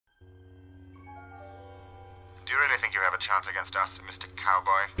Do you really think you have a chance against us, Mr.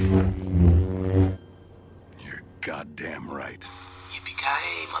 Cowboy? You're goddamn right.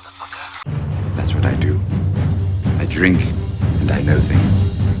 Yippee-ki-yay, motherfucker. That's what I do. I drink, and I know things.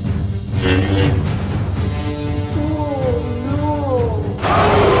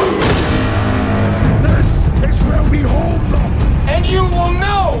 This is where we hold them! And you will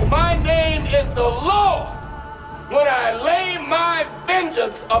know my name is the Lord when I lay my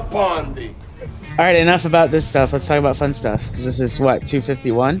vengeance upon thee. All right, enough about this stuff. Let's talk about fun stuff, because this is, what,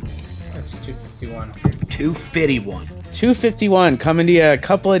 251? That's 251. 251. 251, coming to you a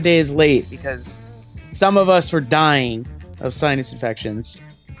couple of days late, because some of us were dying of sinus infections.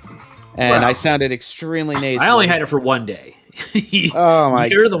 And I sounded extremely nasal. I only had it for one day. Oh, my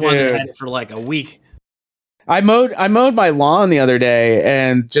You're the one that dude. had it for like a week. I mowed my lawn the other day,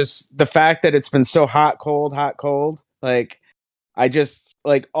 and just the fact that it's been so hot, cold, like, I just,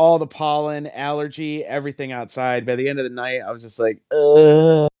 like, all the pollen, allergy, everything outside. By the end of the night, I was just like,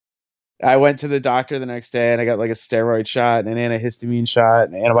 ugh. I went to the doctor the next day, and I got, like, a steroid shot, and an antihistamine shot,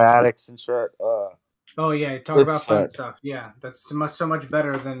 and antibiotics and shit. Oh, yeah, talk about fun stuff. Yeah, that's so much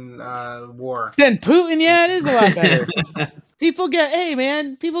better than war. Then Putin, yeah, it is a lot better. People get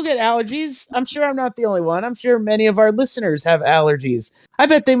allergies. I'm sure I'm not the only one. I'm sure many of our listeners have allergies. I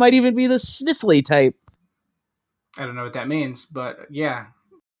bet they might even be the sniffly type. I don't know what that means, but yeah.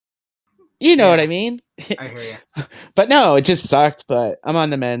 You know what I mean? I hear you. But no, it just sucked, but I'm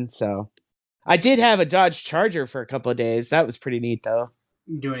on the mend, so. I did have a Dodge Charger for a couple of days. That was pretty neat, though.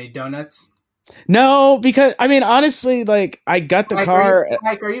 Do any donuts? No, because, I mean, honestly, like, I got the car.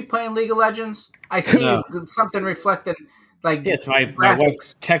 Mike, are you playing League of Legends? I see something reflected, like, yes, my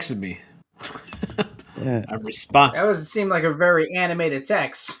wife texted me. Yeah. I respond. That seemed like a very animated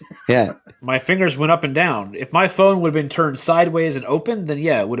text. Yeah. My fingers went up and down. If my phone would have been turned sideways and open, then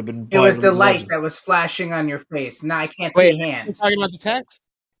yeah, it would have been. It was the light that was flashing on your face. Now I can't see hands. Are you talking about the text?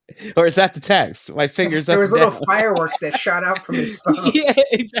 Or is that the text? My fingers up and down. There was little fireworks that shot out from his phone. Yeah,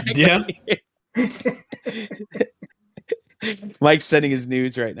 exactly. Yeah. Mike's sending his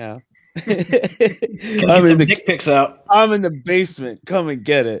nudes right now. I'm in the dick pics out. I'm in the basement. Come and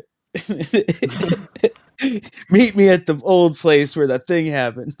get it. Meet me at the old place where that thing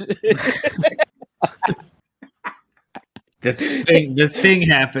happened. The thing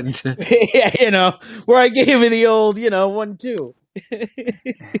happened. Yeah, where I gave you the old, 1-2.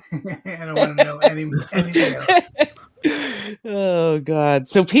 I don't want to know anything else. Oh God!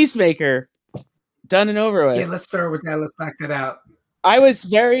 So Peacemaker, done and over with. Yeah, let's start with that. Let's knock that out. I was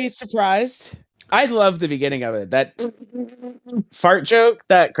very surprised. I loved the beginning of it. That fart joke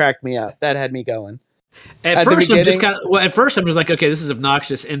that cracked me up. That had me going. At first, I'm just like, okay, this is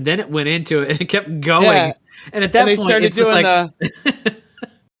obnoxious, and then it went into it, and it kept going. Yeah. And at that point, they started doing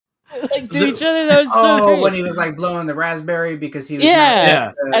to each other. That was so great. When he was like blowing the raspberry because he was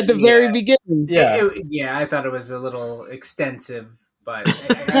at the very beginning. Yeah, I thought it was a little extensive, but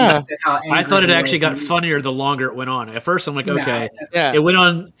I thought it actually got funnier the longer it went on. At first, I'm like, okay, it went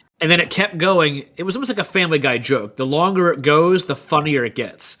on, and then it kept going. It was almost like a Family Guy joke. The longer it goes, the funnier it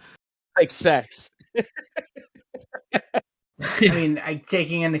gets. Like sex. I mean,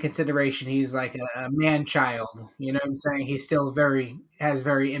 taking into consideration he's like a man child, you know what I'm saying? He still has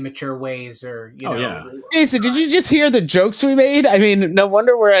very immature ways, or you know. Yeah. Hey, so did you just hear the jokes we made? I mean, no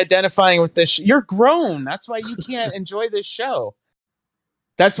wonder we're identifying with this. You're you're grown. That's why you can't enjoy this show.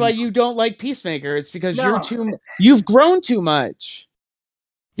 That's why you don't like Peacemaker. It's because you've grown too much.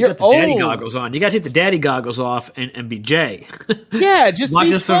 You got the daddy goggles on. You got to take the daddy goggles off and be Jay. Yeah, just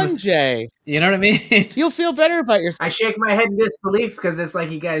be fun, Jay. You know what I mean? You'll feel better about yourself. I shake my head in disbelief because it's like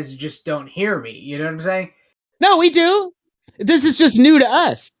you guys just don't hear me. You know what I'm saying? No, we do. This is just new to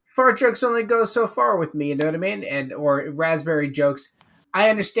us. Fart jokes only go so far with me. You know what I mean? Or raspberry jokes. I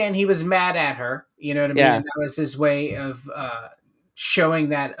understand he was mad at her. You know what I mean? Yeah. And that was his way of showing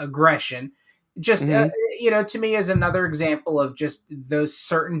that aggression. Just, to me is another example of just those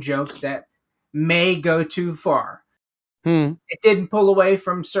certain jokes that may go too far. It didn't pull away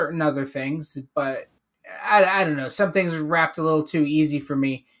from certain other things, but I don't know. Some things were wrapped a little too easy for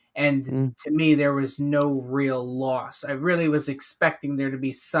me. And to me, there was no real loss. I really was expecting there to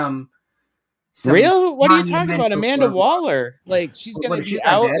be some real? What are you talking about? Amanda Waller. Like, she's going to be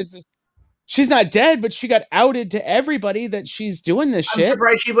out. She's not dead, but she got outed to everybody that she's doing this shit. I'm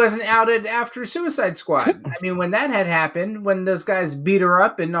surprised she wasn't outed after Suicide Squad. I mean, when that had happened, when those guys beat her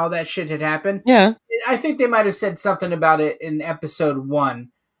up and all that shit had happened, I think they might have said something about it in episode 1.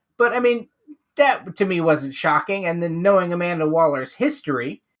 But, I mean, that to me wasn't shocking. And then knowing Amanda Waller's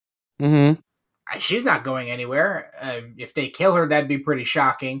history, she's not going anywhere. If they kill her, that'd be pretty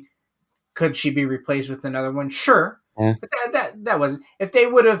shocking. Could she be replaced with another one? Sure. Yeah. But that wasn't. If they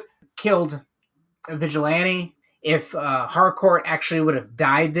would have killed a Vigilante, if Harcourt actually would have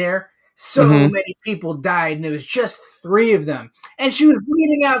died there, so many people died, and it was just 3 of them. And she was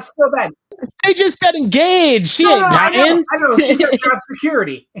bleeding out so bad. They just got engaged. She ain't dying. I know. She's got job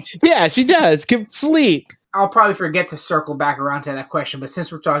security. Yeah, she does. Complete. I'll probably forget to circle back around to that question, but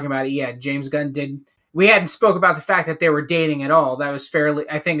since we're talking about it, yeah, James Gunn did. We hadn't spoke about the fact that they were dating at all. That was fairly,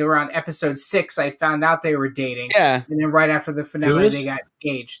 I think around episode 6, I found out they were dating. Yeah. And then right after the finale, they got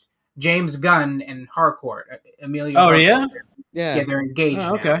engaged. James Gunn and Harcourt, Amelia. Oh, Harcourt. yeah? Yeah, they're engaged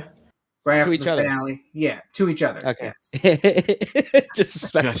now. Okay. Right To after each the other. finale. Yeah, to each other. Okay. Yes. Just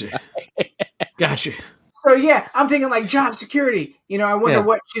specify. Gotcha. So yeah, I'm thinking like job security. I wonder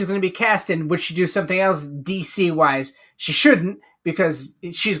what she's going to be cast in. Would she do something else DC wise? She shouldn't, because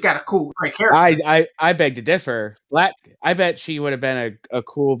she's got a great character. I beg to differ. I bet she would have been a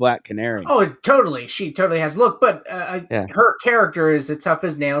cool Black Canary. Oh, totally. She totally has look, but her character is as tough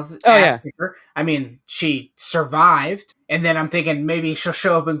as nails. Kicker. I mean, she survived, and then I'm thinking maybe she'll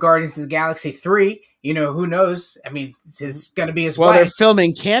show up in Guardians of the Galaxy 3. Who knows? I mean, this is going to be his wife. They're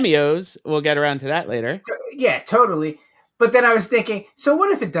filming cameos. We'll get around to that later. Yeah, totally. But then I was thinking, so what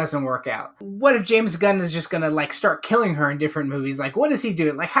if it doesn't work out? What if James Gunn is just going to start killing her in different movies? What is he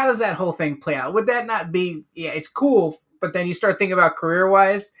doing? How does that whole thing play out? Would that not be, it's cool, but then you start thinking about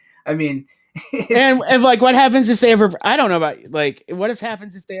career-wise? I mean... and what happens if they ever... I don't know about... what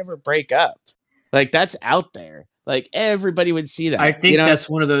happens if they ever break up? That's out there. Everybody would see that. I think that's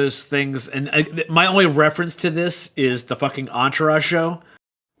one of those things, and my only reference to this is the fucking Entourage show,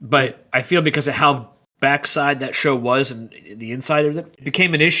 but I feel because of how backside that show was and the inside of it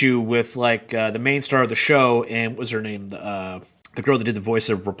became an issue with the main star of the show, and what was her name, the girl that did the voice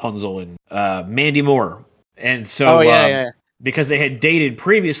of Rapunzel, and Mandy Moore. And so because they had dated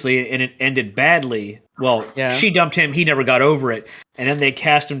previously and it ended badly, she dumped him, he never got over it, and then they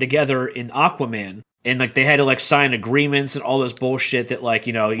cast him together in Aquaman, and they had to sign agreements and all this bullshit that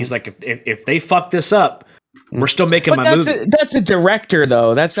he's if they fuck this up, we're still making my movie. That's a director,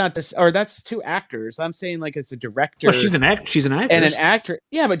 though. That's not this, or that's 2 actors. I'm saying as a director. Well, she's an actress and an actor.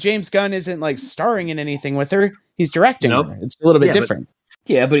 Yeah, but James Gunn isn't starring in anything with her. He's directing her. It's a little bit different.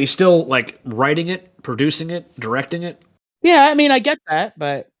 But he's still writing it, producing it, directing it. Yeah, I mean, I get that,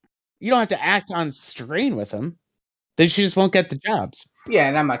 but you don't have to act on screen with them. Then she just won't get the jobs. Yeah,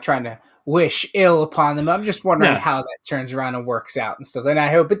 and I'm not trying to wish ill upon them. I'm just wondering how that turns around and works out and stuff. And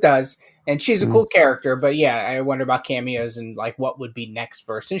I hope it does. And she's a cool character, but yeah, I wonder about cameos and what would be next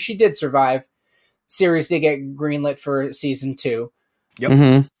for her. Since she did survive, series did get greenlit for season 2. Yep.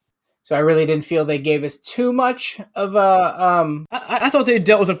 Mm-hmm. So I really didn't feel they gave us too much of a. I thought they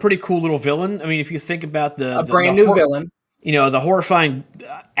dealt with a pretty cool little villain. I mean, if you think about the brand new villain. The horrifying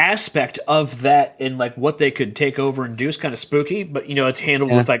aspect of that and what they could take over and do is kind of spooky, but it's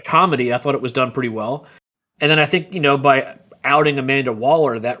handled with comedy. I thought it was done pretty well. And then I think, by outing Amanda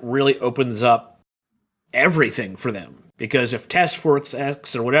Waller, that really opens up everything for them, because if Task Force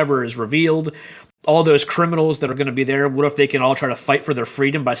X or whatever is revealed, all those criminals that are going to be there, what if they can all try to fight for their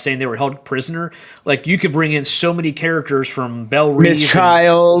freedom by saying they were held prisoner? You could bring in so many characters from Belle Reeve,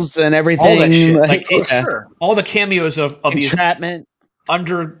 mistrials and everything. All that shit. Sure. All the cameos of these entrapment,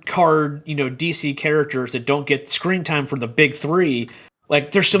 undercard, DC characters that don't get screen time for the big 3.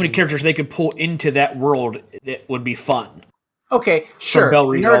 There's so many characters they could pull into that world that would be fun. Okay, sure. Belle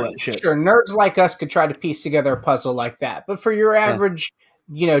Reeve, all that shit. Sure, nerds like us could try to piece together a puzzle like that. But for your average,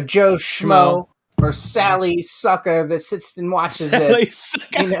 Joe Schmo or Sally Sucker that sits and watches this,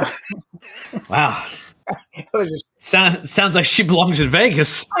 Wow. It was just, sounds like she belongs in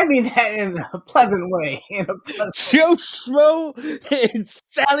Vegas. I mean that in a pleasant way. Joe Schmo and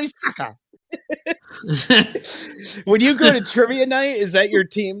Sally Sucker. When you go to trivia night, is that your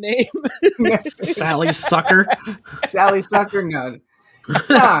team name? Sally Sucker? Sally Sucker? No.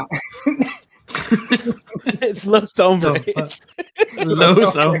 Nah. It's Los Hombres.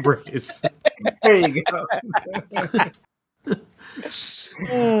 Los Hombres. There you go.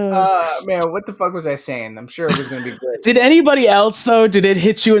 Man, what the fuck was I saying? I'm sure it was going to be good. Did anybody else, though, did it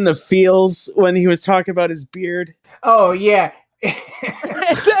hit you in the feels when he was talking about his beard? Oh, yeah.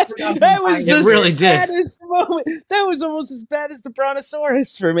 that was the saddest moment. That was almost as bad as the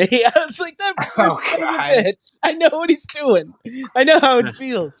Brontosaurus for me. I was like, that poor son of a bitch. I know what he's doing. I know how it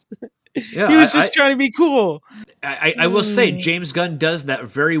feels. Yeah, he was just trying to be cool. I will say, James Gunn does that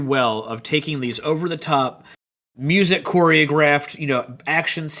very well, of taking these over-the-top, music choreographed,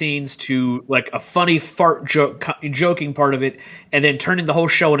 action scenes to a funny fart joking part of it, and then turning the whole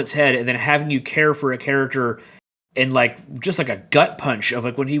show on its head, and then having you care for a character and like just like a gut punch of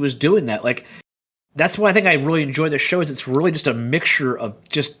like when he was doing that. Like that's why I think I really enjoy the show. Is it's really just a mixture of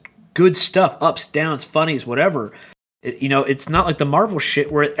just good stuff, ups, downs, funnies, whatever. It's not like the Marvel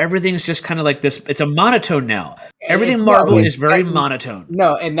shit where everything's just kind of like this. It's a monotone now. Everything Marvel is very monotone.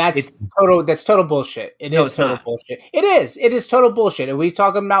 No, and that's total bullshit. It is total bullshit. It is total bullshit. And we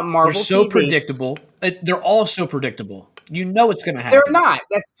talking about Marvel They're so TV. predictable. They're all so predictable. You know it's going to happen. They're not.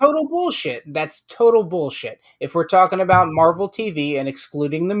 That's total bullshit. That's total bullshit. If we're talking about Marvel TV and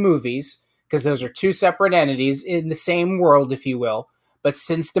excluding the movies, because those are two separate entities in the same world, if you will. But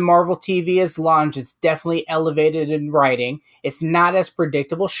since the Marvel TV has launched, it's definitely elevated in writing. It's not as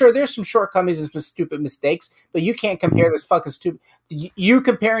predictable. Sure, there's some shortcomings and some stupid mistakes, but you can't compare this fucking stupid. You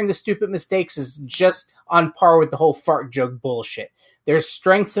comparing the stupid mistakes is just on par with the whole fart joke bullshit. There's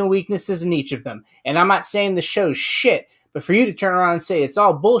strengths and weaknesses in each of them. And I'm not saying the show's shit, but for you to turn around and say it's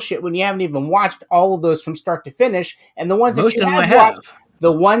all bullshit when you haven't even watched all of those from start to finish, and the ones that you have watched,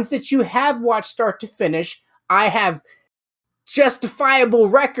 the ones that you have watched start to finish, I have justifiable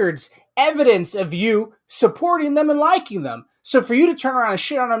records, evidence of you supporting them and liking them. So for you to turn around and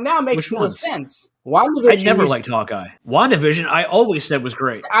shit on them now makes no sense. WandaVision, I never liked Hawkeye. WandaVision, I always said was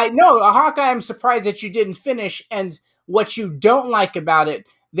great. I know. Hawkeye, I'm surprised that you didn't finish. And what you don't like about it,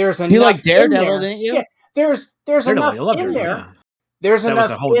 there's enough. You like Daredevil, didn't you? Yeah, there's enough in there. Yeah. There's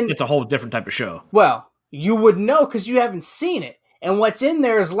enough. It's a whole different type of show. Well, you would know because you haven't seen it. And what's in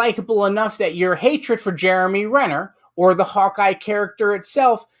there is likable enough that your hatred for Jeremy Renner or the Hawkeye character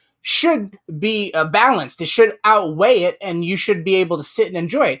itself should be balanced. It should outweigh it, and you should be able to sit and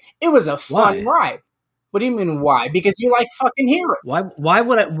enjoy it. It was a fun ride. What do you mean why? Because you like fucking heroes. Why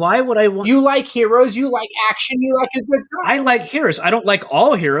would I want... You like heroes, you like action, you like a good time. I like heroes. I don't like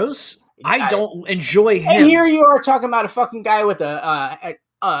all heroes. I don't enjoy him. And here you are talking about a fucking guy with a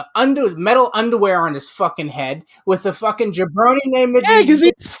metal underwear on his fucking head with a fucking jabroni named. Yeah, because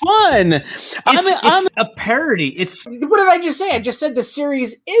it's fun. It's a parody. What did I just say? I just said the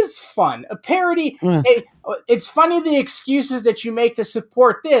series is fun. A parody. It's funny the excuses that you make to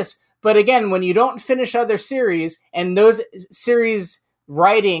support this, but again, when you don't finish other series and those series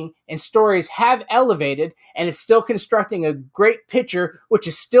writing and stories have elevated and it's still constructing a great picture, which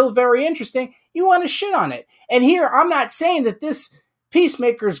is still very interesting, you want to shit on it. And here, I'm not saying that this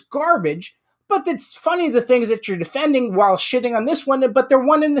Peacemaker's garbage, but it's funny the things that you're defending while shitting on this one, but they're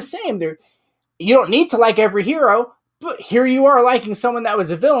one and the same. You don't need to like every hero, but here you are liking someone that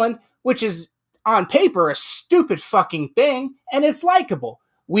was a villain, which is on paper a stupid fucking thing, and it's likable.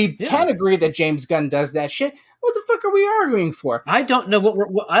 We can agree that James Gunn does that shit. What the fuck are we arguing for? I don't know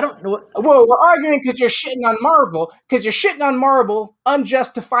I don't know what. Well, we're arguing because you're shitting on Marvel,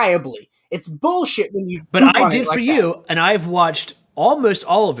 unjustifiably. It's bullshit when you. But I did for you, and I've watched almost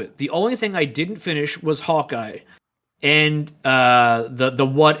all of it. The only thing I didn't finish was Hawkeye and the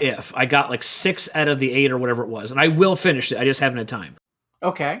What If. I got like 6 out of the 8 or whatever it was, and I will finish it. I just haven't had time.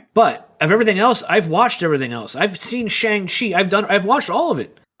 Okay. But of everything else, I've watched everything else. I've seen Shang-Chi. I've watched all of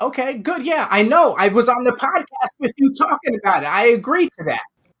it. Okay, good. Yeah, I know. I was on the podcast with you talking about it. I agree to that.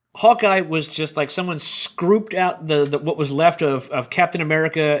 Hawkeye was just like someone scooped out the what was left of Captain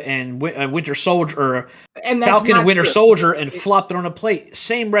America and Winter Soldier, and Falcon and Winter Soldier, and flopped it on a plate.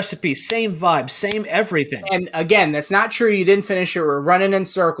 Same recipe, same vibe, same everything. And again, that's not true. You didn't finish it. We're running in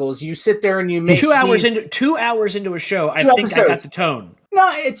circles. You sit there and you make 2 hours into a show. I think I got the tone.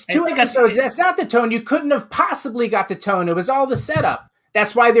 No, it's 2 episodes. That's not the tone. You couldn't have possibly got the tone. It was all the setup.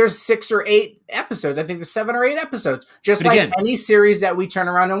 That's why there's 6 or 8 episodes. I think there's 7 or 8 episodes. Just like any series that we turn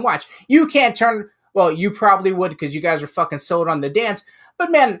around and watch. You can't turn... Well, you probably would because you guys are fucking sold on the dance. But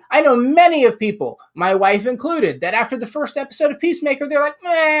man, I know many of people, my wife included, that after the first episode of Peacemaker, they're like,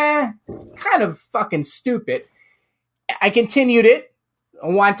 it's kind of fucking stupid. I continued it. I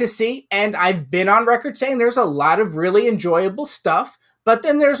want to see. And I've been on record saying there's a lot of really enjoyable stuff. But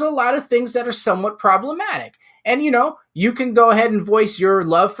then there's a lot of things that are somewhat problematic. And, you can go ahead and voice your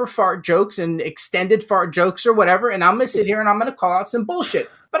love for fart jokes and extended fart jokes or whatever, and I'm going to sit here and I'm going to call out some bullshit.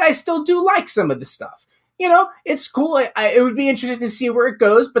 But I still do like some of the stuff. It's cool. It would be interesting to see where it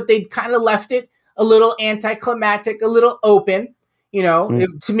goes, but they kind of left it a little anticlimactic, a little open.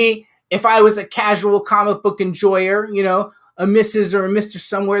 To me, if I was a casual comic book enjoyer, a Mrs. or a Mr.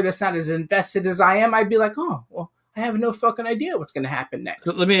 somewhere that's not as invested as I am, I'd be like, oh, well, I have no fucking idea what's going to happen next.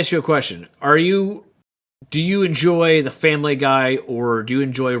 So let me ask you a question. Do you enjoy The Family Guy or do you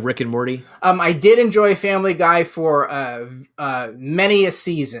enjoy Rick and Morty? I did enjoy Family Guy for many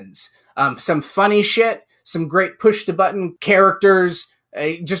seasons. Some funny shit, some great push-the-button characters,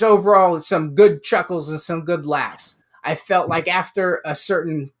 just overall some good chuckles and some good laughs. I felt like after a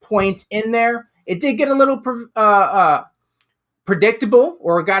certain point in there, It did get a little predictable,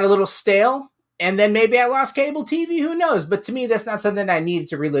 or got a little stale, and then maybe I lost cable TV. Who knows? But to me, that's not something I need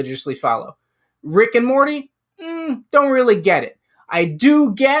to religiously follow. Rick and Morty, don't really get it. I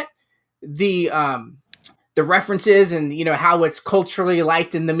do get the references and, you know, how it's culturally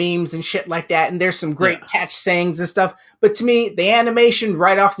liked in the memes and shit like that. And there's some great catch sayings and stuff. But to me, the animation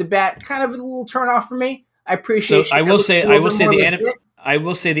right off the bat, kind of a little turn off for me. I appreciate. So I will say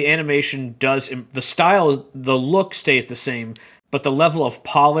the animation does, the style, the look stays the same, but the level of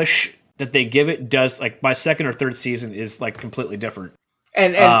polish that they give it does, like, my second or third season is like completely different.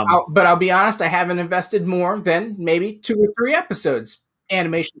 And but I'll be honest, I haven't invested more than maybe 2 or 3 episodes.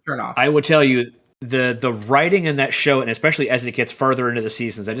 Animation turn off. I will tell you, the writing in that show, and especially as it gets further into the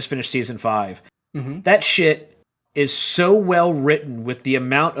seasons, I just finished season 5. Mm-hmm. That shit is so well written, with the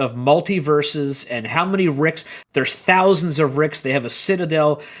amount of multiverses and how many Ricks. There's thousands of Ricks. They have a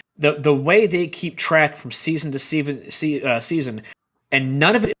citadel. The way they keep track from season to season, and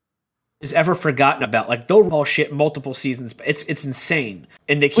none of it is ever forgotten about. Like, they'll roll shit multiple seasons. It's insane,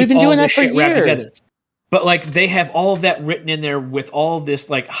 and they keep We've been all doing this that for shit wrapped together. years. But like, they have all of that written in there with all of this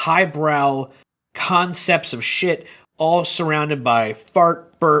like highbrow concepts of shit, all surrounded by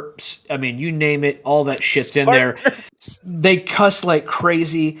fart burps. I mean, you name it, all that shit's in there. They cuss like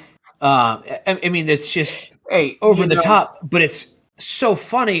crazy. I mean, it's just over the top, but it's so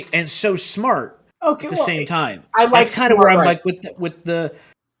funny and so smart at the same time. That's kind of where I'm like with the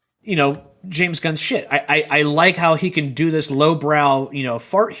you know, James Gunn's shit. I like how he can do this lowbrow, you know,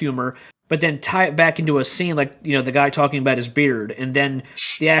 fart humor, but then tie it back into a scene like, you know, the guy talking about his beard, and then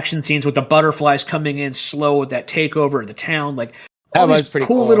the action scenes with the butterflies coming in slow with that takeover of the town, like all these pretty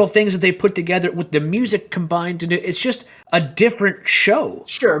cool little things that they put together with the music combined to do. It's just a different show.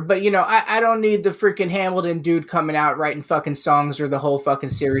 Sure, but you know, I don't need the freaking Hamilton dude coming out writing fucking songs or the whole fucking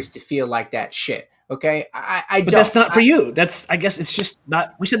series to feel like that shit. Okay, but that's not for you. That's, I guess it's just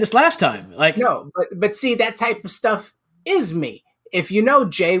not. We said this last time. Like, no, but see, that type of stuff is me. If you know,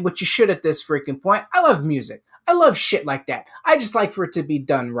 Jay, what you should at this freaking point, I love music. I love shit like that. I just like for it to be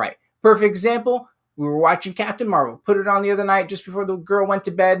done right. Perfect example, we were watching Captain Marvel. Put it on the other night just before the girl went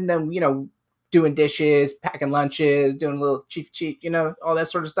to bed, and then, you know, doing dishes, packing lunches, doing a little cheat, you know, all that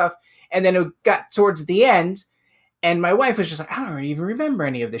sort of stuff. And then it got towards the end, and my wife was just like, I don't even remember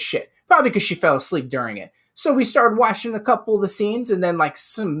any of this shit. Probably because she fell asleep during it. So we started watching a couple of the scenes, and then like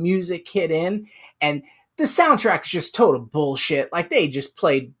some music hit in, and the soundtrack is just total bullshit. Like, they just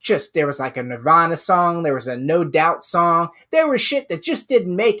played there was like a Nirvana song, there was a No Doubt song, there was shit that just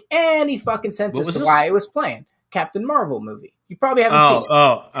didn't make any fucking sense as to why it was playing. Captain Marvel movie. You probably haven't seen it.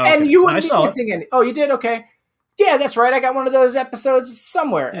 Okay. And you wouldn't be missing any. Oh, you did? Okay. Yeah, that's right. I got one of those episodes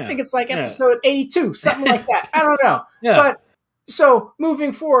somewhere. Yeah. I think it's like episode 82, something like that. I don't know. Yeah. But so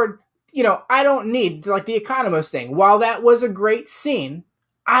moving forward, you know, I don't need, like the Economos thing. While that was a great scene,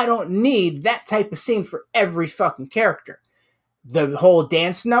 I don't need that type of scene for every fucking character. The whole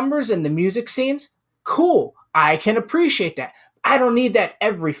dance numbers and the music scenes, cool. I can appreciate that. I don't need that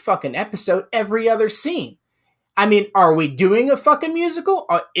every fucking episode, every other scene. I mean, are we doing a fucking musical?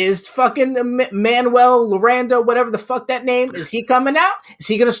 Or is fucking Manuel Miranda, whatever the fuck that name, is he coming out? Is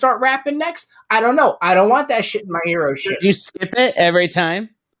he going to start rapping next? I don't know. I don't want that shit in my hero shit. You skip it every time?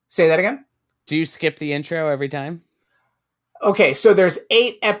 Say that again? Do you skip the intro every time? Okay, so there's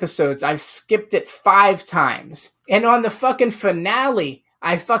 8 episodes. I've skipped it 5 times. And on the fucking finale,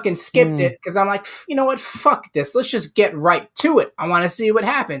 I fucking skipped it because I'm like, you know what? Fuck this. Let's just get right to it. I want to see what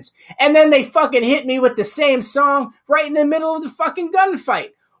happens. And then they fucking hit me with the same song right in the middle of the fucking gunfight.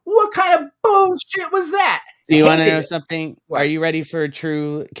 What kind of bullshit was that? Do you want to know something? What? Are you ready for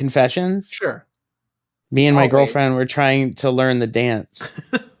true confessions? Sure. Me and my girlfriend were trying to learn the dance.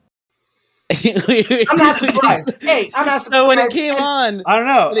 I'm not surprised. Hey, I'm not surprised. So when it came on, I don't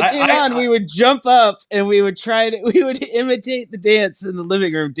know. When it came on, we would jump up and we would we would imitate the dance in the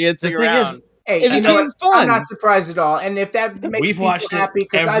living room, dancing around. Hey, it became fun. I'm not surprised at all. And if that makes We've watched happy,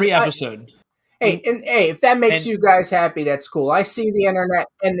 because every episode. If that makes you guys happy, that's cool. I see the internet,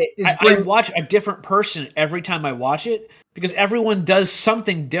 and I watch a different person every time I watch it, because everyone does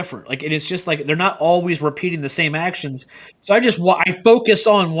something different. Like, it's just like they're not always repeating the same actions. So I focus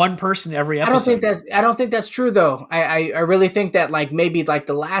on one person every episode. I don't think that's true though. I really think that like maybe like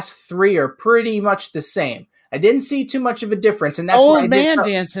the last 3 are pretty much the same. I didn't see too much of a difference, and that's old man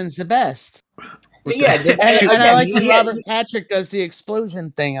dancing's the best. Yeah, and I like when Robert Patrick does the explosion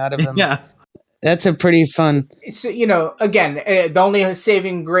thing out of him. Yeah. That's a pretty fun. So, you know, again, the only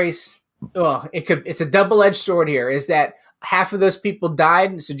saving grace, it's a double-edged sword here, is that half of those people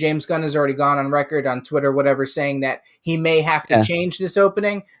died. So James Gunn has already gone on record on Twitter, whatever, saying that he may have to change this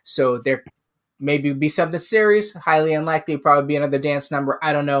opening. So they're Maybe it'd be something serious. Highly unlikely. It'd probably be another dance number.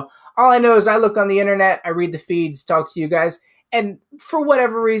 I don't know. All I know is I look on the internet, I read the feeds, talk to you guys, and for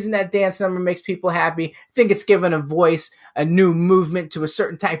whatever reason, that dance number makes people happy. I think it's given a voice, a new movement to a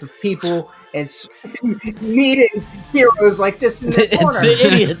certain type of people, and needing heroes like this in the corner. It's the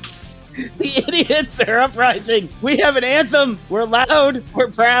idiots. The idiots are uprising. We have an anthem. We're loud. We're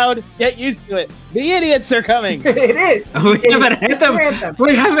proud. Get used to it. The idiots are coming. It is. We have an anthem.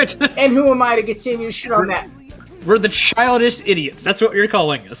 We have it. And who am I to continue to shit on that? We're the childish idiots. That's what you're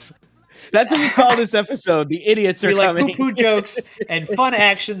calling us. That's what we call this episode. The idiots are We like coming. poo-poo jokes and fun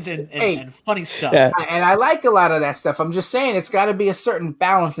actions and funny stuff. Yeah. And I like a lot of that stuff. I'm just saying it's got to be a certain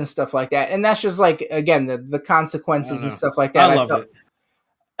balance and stuff like that. And that's just like, again, the consequences and stuff like that. I love it.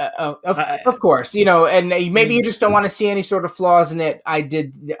 Of course, you know, and maybe you just don't want to see any sort of flaws in it. I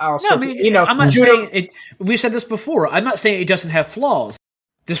did also, you know, I'm not saying it. We've said this before. I'm not saying it doesn't have flaws.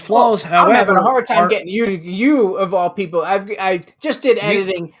 There's flaws, however. I'm having a hard time getting you of all people. I just did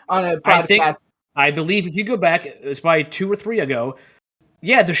editing on a podcast. I believe if you go back, it's probably 2 or 3 ago.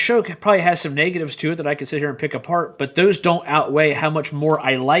 Yeah, the show probably has some negatives to it that I could sit here and pick apart, but those don't outweigh how much more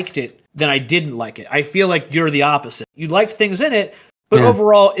I liked it than I didn't like it. I feel like you're the opposite. You liked things in it, but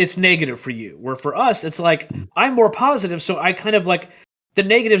overall it's negative for you. Where for us, it's like I'm more positive, so I kind of like the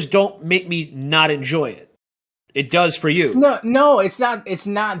negatives don't make me not enjoy it. It does for you. No, it's not. It's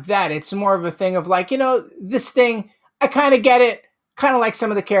not that. It's more of a thing of like, you know, this thing. I kind of get it. Kind of like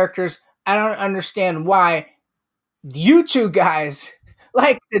some of the characters. I don't understand why you two guys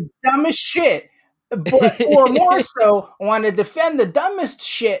like the dumbest shit, but or more so want to defend the dumbest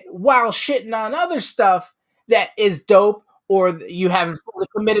shit while shitting on other stuff that is dope, or you haven't fully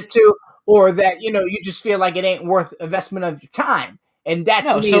committed to, or that, you know, you just feel like it ain't worth investment of your time. And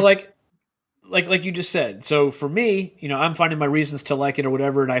that's so like you just said. So for me, you know, I'm finding my reasons to like it or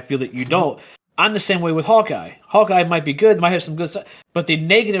whatever, and I feel that you don't. I'm the same way with Hawkeye. Hawkeye might be good, might have some good stuff, but the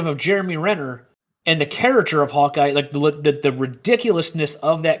negative of Jeremy Renner and the character of Hawkeye, like the ridiculousness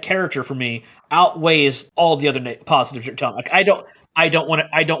of that character for me outweighs all the other positives you're telling. Like I don't want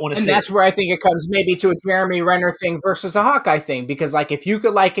to. And that's where I think it comes maybe to a Jeremy Renner thing versus a Hawkeye thing, because like if you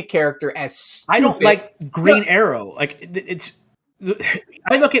could like a character as stupid, I don't like Green Arrow. Like it's.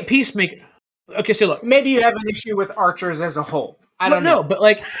 I look at Peacemaker. Okay, so look. Maybe you have an issue with archers as a whole. I don't know, but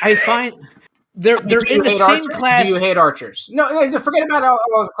like I find they're in the same class. Do you hate archers? No, forget about all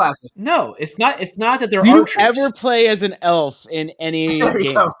the classes. No, it's not that they're Do you archers. ever play as an elf in any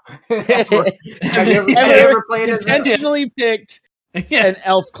game? That's what, have you ever played as intentionally picked an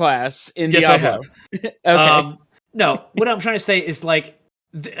elf class in yes, Diablo? I have. Okay. No, what I'm trying to say is like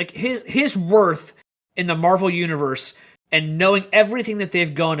his worth in the Marvel universe. And knowing everything that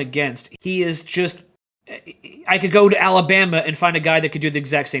they've gone against, he is just... I could go to Alabama and find a guy that could do the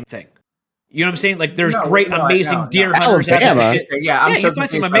exact same thing. You know what I'm saying? Like, there's amazing deer hunters Alabama. out there. Yeah, I'm you find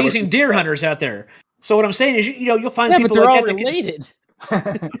some amazing deer hunters out there. So what I'm saying is, you'll find people but they're like all that related.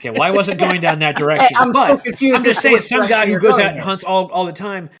 Okay, well, I wasn't going down that direction. I'm so confused. I'm just saying, some guy who goes out and here. hunts all the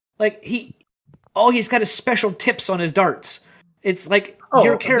time, like, he's got his special tips on his darts. It's like,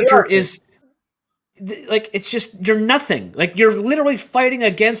 your character is... Like, it's just, you're nothing. Like, you're literally fighting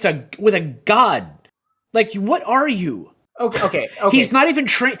against with a god. Like, what are you? Okay. He's not even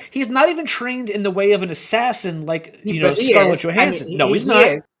trained. He's not even trained in the way of an assassin, like Scarlett Johansson. He's not.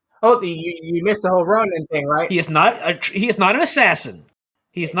 Is. Oh, you missed the whole Ronin thing, right? He is not. He is not an assassin.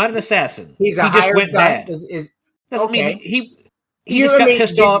 He's not an assassin. He's a he just hired went gun. bad. Doesn't mean he just got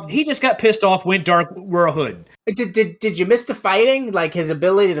pissed off. He just got pissed off. Went dark. Wore a hood. Did you miss the fighting? Like his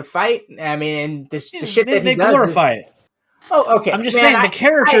ability to fight? I mean, and the shit that he does. They glorify it. Oh, okay. I'm just saying the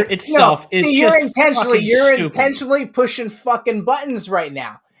character itself is you're just you're stupid. intentionally pushing fucking buttons right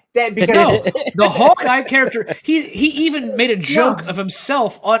now. That because no, the Hawkeye character, he even made a joke of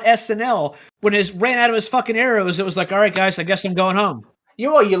himself on SNL when he ran out of his fucking arrows. It was like, all right, guys, I guess I'm going home.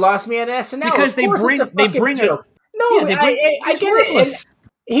 You lost me at SNL because they bring joke. I get it.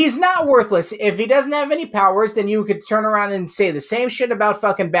 He's not worthless. If he doesn't have any powers, then you could turn around and say the same shit about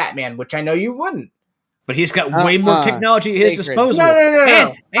fucking Batman, which I know you wouldn't. But he's got way more technology at his disposal.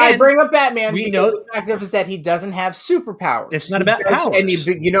 No. And I bring up Batman because know the fact is that he doesn't have superpowers. It's not about powers. And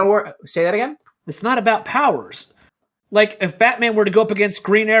you know where? Say that again? It's not about powers. Like, if Batman were to go up against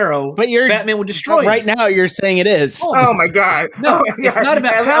Green Arrow, Batman would destroy him. Right now, you're saying it is. Oh my god! No, it's not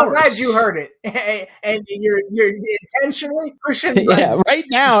about powers. I'm glad you heard it, and you're intentionally pushing. Yeah, right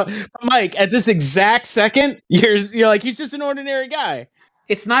now, Mike. At this exact second, you're like he's just an ordinary guy.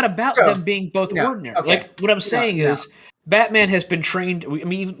 It's not about them being both ordinary. Okay. Like what I'm saying is, Batman has been trained. I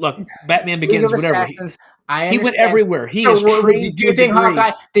mean, look, Batman Begins, whatever. Assassins, He went everywhere. He is so, trained. Do you think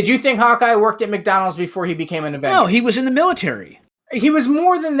Hawkeye? Did you think Hawkeye worked at McDonald's before he became an Avenger? No, he was in the military. He was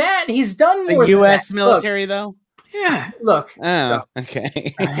more than that. He's done more. The U.S. than that. military, though. Yeah. Look. Oh,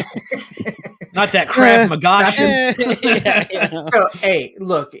 okay. Not that Krav Maga shit. Yeah. So, hey,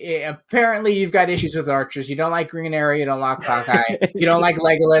 look. Apparently, you've got issues with archers. You don't like Green Arrow. You don't like Hawkeye. You don't like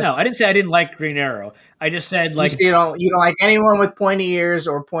Legolas. No, I didn't say I didn't like Green Arrow. I just said like you don't like anyone with pointy ears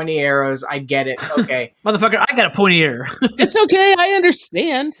or pointy arrows. I get it. Okay, motherfucker, I got a pointy ear. It's okay. I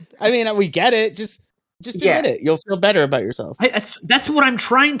understand. I mean, we get it. Just admit it. You'll feel better about yourself. That's what I'm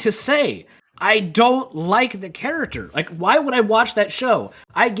trying to say. I don't like the character. Like, why would I watch that show?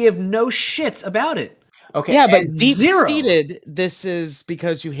 I give no shits about it. Okay. Yeah, but zero. deep-seated, this is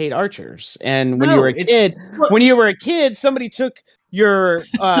because you hate archers. And when you were a kid, somebody took your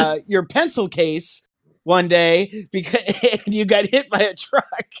pencil case one day because you got hit by a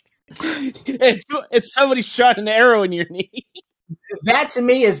truck. And somebody shot an arrow in your knee. That to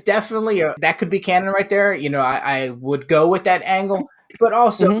me is definitely that could be canon right there. You know, I would go with that angle. But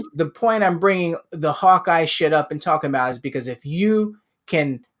also, the point I'm bringing the Hawkeye shit up and talking about is because if you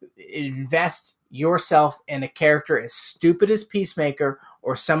can invest yourself in a character as stupid as Peacemaker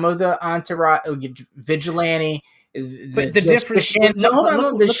or some of the entourage, vigilante,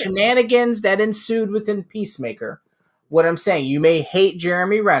 the shenanigans that ensued within Peacemaker. What I'm saying, you may hate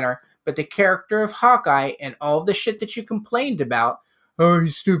Jeremy Renner, but the character of Hawkeye and all the shit that you complained about. Oh,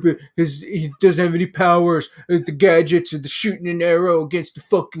 he's stupid. He doesn't have any powers. The gadgets and the shooting an arrow against the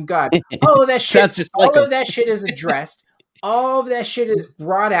fucking guy. All of that shit. That shit is addressed. All of that shit is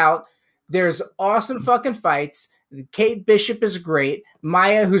brought out. There's awesome fucking fights. Kate Bishop is great.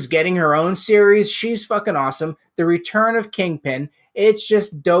 Maya, who's getting her own series, she's fucking awesome. The return of Kingpin. It's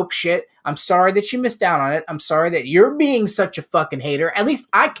just dope shit. I'm sorry that you missed out on it. I'm sorry that you're being such a fucking hater. At least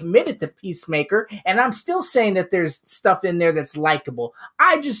I committed to Peacemaker, and I'm still saying that there's stuff in there that's likable.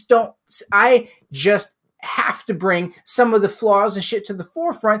 I just have to bring some of the flaws and shit to the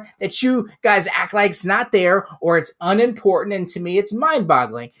forefront that you guys act like it's not there or it's unimportant, and to me it's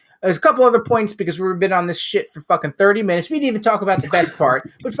mind-boggling. There's a couple other points because we've been on this shit for fucking 30 minutes. We didn't even talk about the best part.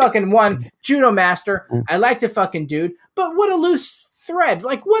 But fucking one, Judo Master. I like the fucking dude. But what a loose thread.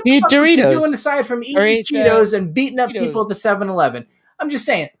 Like, what the fuck is he doing aside from eating Cheetos and beating up people at the 7-Eleven? I'm just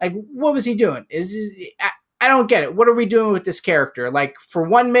saying, like, what was he doing? I don't get it. What are we doing with this character? Like, for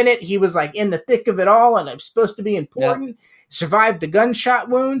 1 minute, he was, like, in the thick of it all, and it's supposed to be important. Yep. Survived the gunshot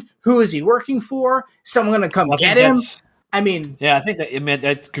wound. Who is he working for? Someone going to come get him? I mean, yeah, I think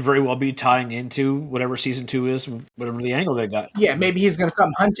that could very well be tying into whatever season 2 is, whatever the angle they got. Yeah, maybe he's going to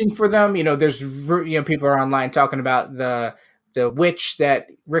come hunting for them. You know, there's people are online talking about the witch that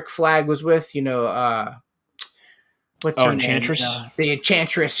Rick Flag was with. You know, what's her Enchantress? name? The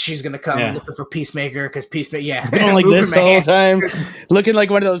Enchantress. She's going to come looking for Peacemaker because Peacemaker. Yeah, going like this the whole time, looking like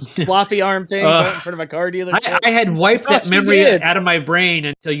one of those floppy arm things out in front of a car dealer. I had wiped that memory out of my brain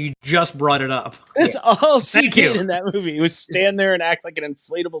until you just brought it up. That's all she did in that movie. Was stand there and act like an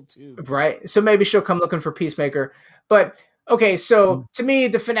inflatable tube. Right. So maybe she'll come looking for Peacemaker. But okay, so to me,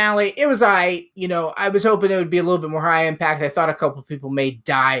 the finale, it was I was hoping it would be a little bit more high impact. I thought a couple people may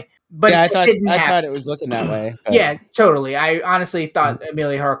die. But yeah, I thought it was looking that way. But. Yeah, totally. I honestly thought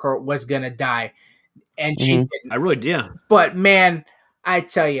Amelia Harcourt was gonna die, and she didn't. I really did. But man, I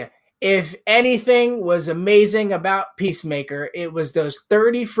tell you, if anything was amazing about Peacemaker, it was those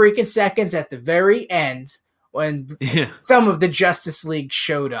 30 freaking seconds at the very end when some of the Justice League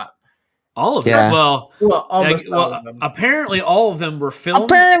showed up. All of them. Yeah. Well, almost all of them. Apparently, all of them were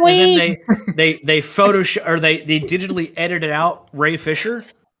filmed. Apparently, and then they they digitally edited out Ray Fisher.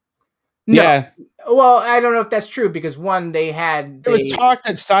 No. Yeah. Well, I don't know if that's true because one, it was talk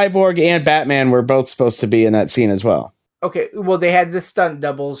that Cyborg and Batman were both supposed to be in that scene as well. Okay, well, they had the stunt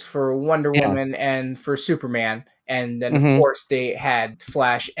doubles for Wonder Woman and for Superman, and then of course they had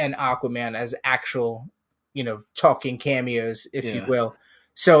Flash and Aquaman as actual, talking cameos, if you will.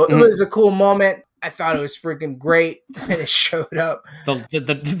 So it was a cool moment. I thought it was freaking great when it showed up.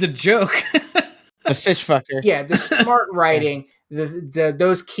 The joke. The fish fucker. Yeah, the smart writing,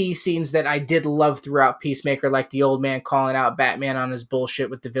 those key scenes that I did love throughout Peacemaker, like the old man calling out Batman on his bullshit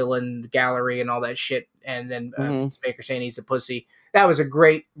with the villain gallery and all that shit, and then Peacemaker saying he's a pussy. That was a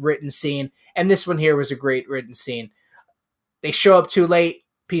great written scene, and this one here was a great written scene. They show up too late.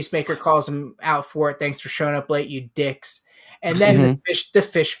 Peacemaker calls him out for it. Thanks for showing up late, you dicks. And then the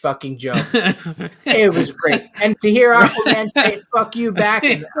fish fucking joke. It was great. And to hear Aquaman say, fuck you back,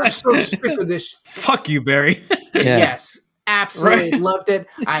 and I'm so sick of this. Fuck you, Barry. Yes, absolutely loved it.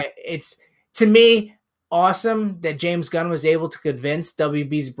 To me, awesome that James Gunn was able to convince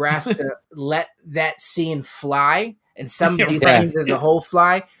WB's brass to let that scene fly and some of these scenes as a whole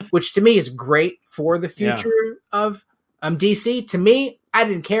fly, which to me is great for the future of DC. To me, I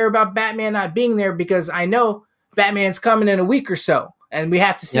didn't care about Batman not being there because I know Batman's coming in a week or so, and we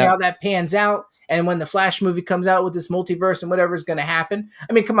have to see how that pans out. And when the Flash movie comes out with this multiverse and whatever's going to happen,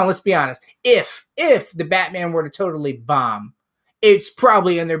 I mean, come on, let's be honest. If the Batman were to totally bomb, it's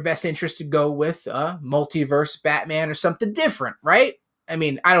probably in their best interest to go with a multiverse Batman or something different, right? I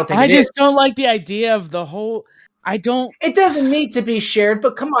mean, I don't think I just don't like the idea of the whole. It doesn't need to be shared,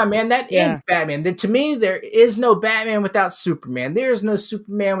 but come on, man, that is Batman. To me, there is no Batman without Superman. There is no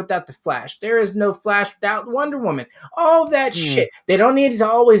Superman without the Flash. There is no Flash without Wonder Woman. All of that shit. They don't need to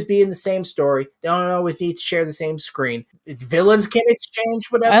always be in the same story. They don't always need to share the same screen. Villains can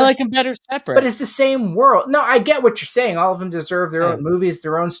exchange whatever. I like them better separate. But it's the same world. No, I get what you're saying. All of them deserve their own movies,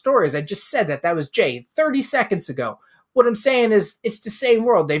 their own stories. I just said that. That was Jay 30 seconds ago. What I'm saying is it's the same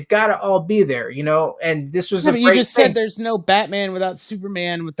world. They've got to all be there, you know? And this was you just said there's no Batman without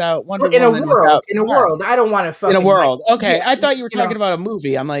Superman, without Wonder Woman. In a world. I don't want to fucking... In a world. Okay, I thought you were talking about a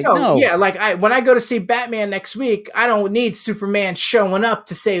movie. I'm like, no. Yeah, like when I go to see Batman next week, I don't need Superman showing up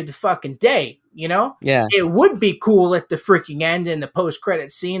to save the fucking day, you know? Yeah. It would be cool at the freaking end in the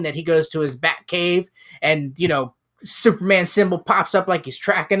post-credit scene that he goes to his Bat Cave and, you know, Superman symbol pops up like he's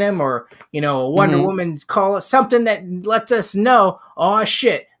tracking him, or, you know, a Wonder Woman call, something that lets us know, oh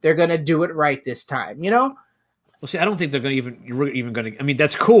shit, they're gonna do it right this time, you know? Well, see, I don't think you're even gonna. I mean,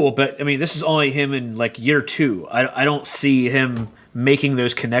 that's cool, but I mean, this is only him in like year 2. I don't see him making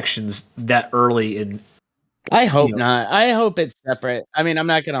those connections that early in. I hope not. I hope it's separate. I mean, I'm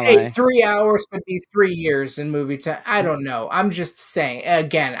not gonna lie. 3 hours could be 3 years in movie time. I don't know. I'm just saying.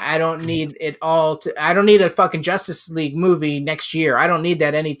 Again, I don't need it all. I don't need a fucking Justice League movie next year. I don't need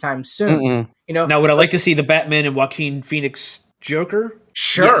that anytime soon. You know. Now, would I like to see the Batman and Joaquin Phoenix Joker?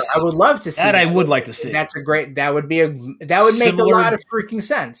 Sure, yes. I would love to see that. I would like to see. That would make a lot of freaking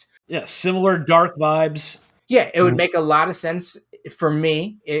sense. Yeah, similar dark vibes. Yeah, it would make a lot of sense for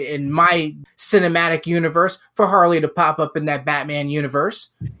me in my cinematic universe for Harley to pop up in that Batman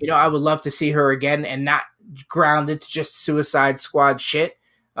universe. You know, I would love to see her again and not grounded to just Suicide Squad shit.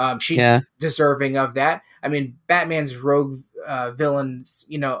 She's deserving of that. I mean, Batman's rogue villains,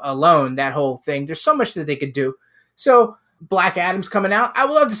 you know, alone, that whole thing. There's so much that they could do. So Black Adam's coming out. I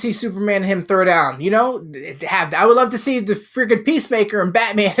would love to see Superman and him throw down, you know, I would love to see the freaking Peacemaker and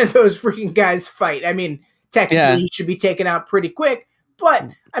Batman and those freaking guys fight. I mean, technically, he should be taken out pretty quick. But,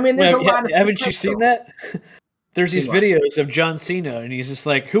 I mean, there's a lot of... Haven't you seen that? There's these videos of John Cena, and he's just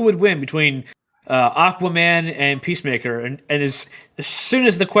like, who would win between Aquaman and Peacemaker? And as soon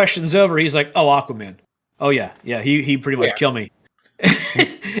as the question's over, he's like, oh, Aquaman. Oh, yeah, he pretty much killed me.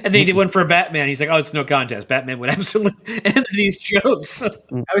 And then he did one for Batman. He's like, oh, it's no contest. Batman would absolutely end these jokes. I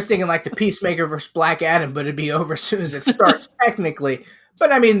was thinking like the Peacemaker versus Black Adam, but it'd be over as soon as it starts, technically.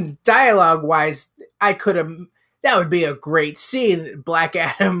 But, I mean, dialogue-wise... that would be a great scene. Black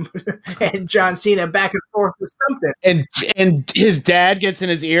Adam and John Cena back and forth with something. And his dad gets in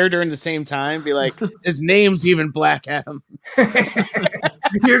his ear during the same time, be like, his name's even Black Adam.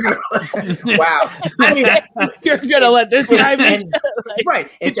 You're gonna wow. I mean, you're gonna let this guy be right.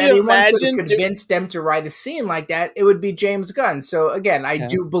 If anyone could convince them to write a scene like that, it would be James Gunn. So again, I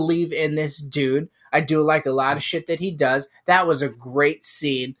do believe in this dude. I do like a lot of shit that he does. That was a great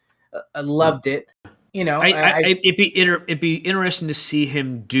scene. I loved it. You know, it'd be interesting to see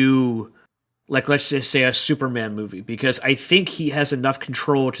him do, like, let's just say a Superman movie, because I think he has enough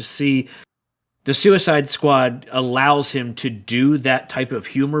control to see the Suicide Squad allows him to do that type of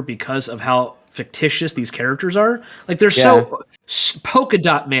humor because of how fictitious these characters are. Like, they're so polka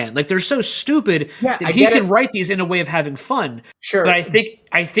dot man, like they're so stupid that he can write these in a way of having fun. Sure, but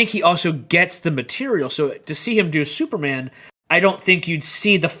I think he also gets the material. So to see him do Superman, I don't think you'd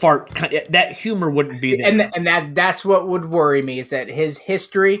see the fart. That humor wouldn't be there. And that's what would worry me, is that his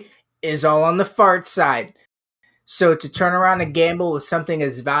history is all on the fart side. So to turn around and gamble with something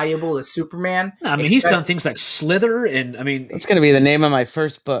as valuable as Superman... No, I mean, he's done things like Slither, and I mean... It's going to be the name of my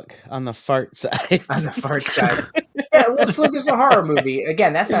first book, On the Fart Side. On the Fart Side. Yeah, well, Slither's a horror movie.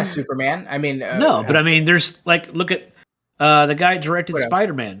 Again, that's not Superman. I mean... no, but I mean, there's, like, look at the guy who directed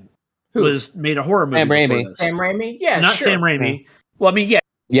Spider-Man. Who made a horror movie? Sam Raimi? Yeah, not sure. Sam Raimi. Well, I mean,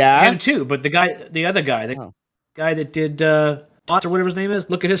 him too. But the other guy, guy that did or whatever his name is,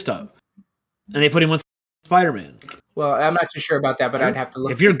 look at his stuff, and they put him on Spider-Man. Well, I'm not too sure about that, but I'd have to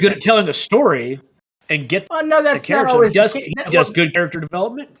look. If you're good at telling a story and get, no, that's the character, not always. he does good character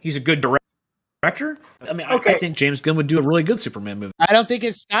development. He's a good director. director. I mean, Okay. I think James Gunn would do a really good Superman movie. I don't think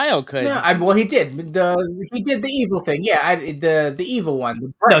his style could. No, well, he did. He did the evil thing. Yeah, the evil one.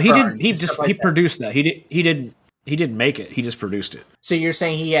 The No, he Brightburn didn't. He and just stuff like he that. produced that. He didn't make it. He just produced it. So you're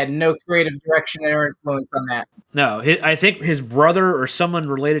saying he had no creative direction or influence on that? No, I think his brother or someone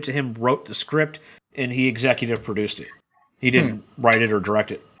related to him wrote the script and he executive produced it. He didn't write it or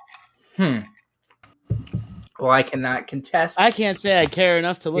direct it. Well, I cannot contest. I can't say I care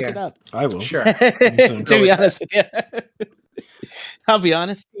enough to look Yeah. it up. I will. Sure. To be honest with you. I'll be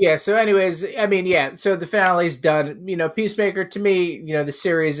honest. Yeah. So, anyways, I mean, yeah. So the finale's done. You know, Peacemaker to me, you know, the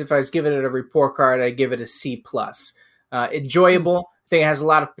series. If I was giving it a report card, I'd give it a C+. Enjoyable. I think it has a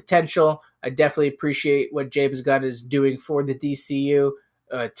lot of potential. I definitely appreciate what James Gunn is doing for the DCU.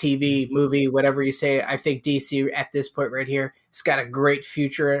 TV, movie, whatever you say. I think DC at this point right here, it's got a great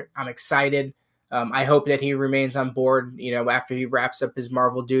future. I'm excited. I hope that he remains on board, you know, after he wraps up his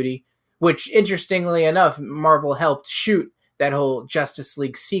Marvel duty, which interestingly enough, Marvel helped shoot that whole Justice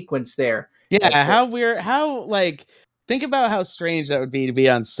League sequence there. Yeah, how weird, think about how strange that would be to be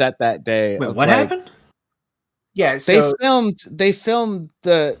on set that day. Wait, of, what like, happened? Yeah, so They filmed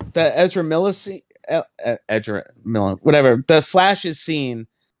the Ezra Miller scene, Ezra Miller, whatever, the Flash's scene.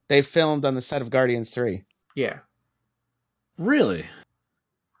 They filmed on the set of Guardians 3. yeah. Really?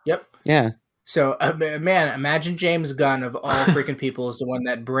 Yep. Yeah. So, man, imagine James Gunn of all freaking people is the one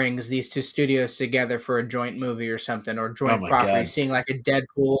that brings these two studios together for a joint movie or something, or joint my property, God. seeing like a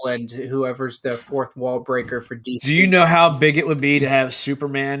Deadpool and whoever's the fourth wall breaker for DC. Do you know how big it would be to have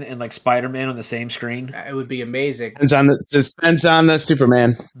Superman and like Spider-Man on the same screen? It would be amazing. Depends on the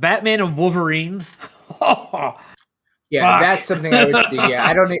Superman. Batman and Wolverine. Yeah, Fuck. that's something I would see.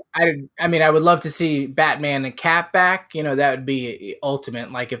 Yeah, I mean, I would love to see Batman and Cap back. You know, that would be ultimate.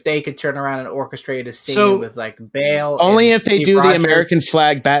 Like if they could turn around and orchestrate a scene So- with like Bale. Only and if they Steve do Rogers. the American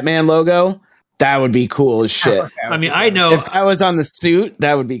flag Batman logo, that would be cool as shit. I mean, I know. If that was on the suit,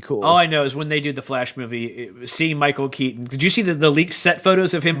 that would be cool. All I know is when they do the Flash movie, see Michael Keaton. Did you see the leaked set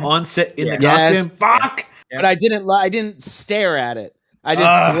photos of him on set in the Yes. costume? Fuck! But I didn't stare at it. I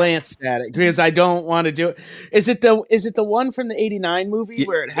just glanced at it because I don't want to do it. Is it the one from the '89 movie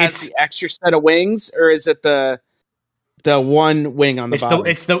where it has the extra set of wings, or is it the one wing on the bottom?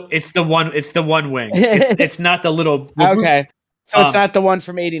 It's the one wing. It's not the little. Okay, so it's not the one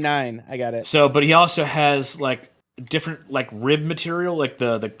from '89. I got it. So, but he also has like different like rib material, like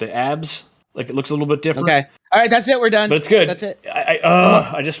the abs. Like it looks a little bit different. Okay, all right, that's it. We're done. But it's good. That's it.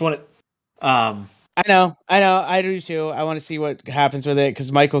 I just want it. I know, I do too. I want to see what happens with it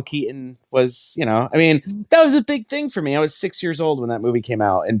because Michael Keaton was, I mean, that was a big thing for me. I was 6 years old when that movie came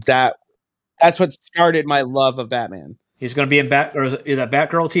out, and that's what started my love of Batman. He's going to be in that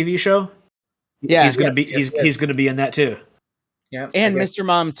Batgirl TV show. Yeah, he's going to be. He's going to be in that too. Yeah, and Mr.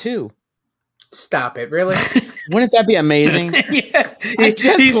 Mom too. Stop it! Really? Wouldn't that be amazing? Yeah, I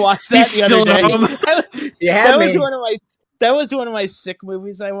just watched that the other day. That was one of my sick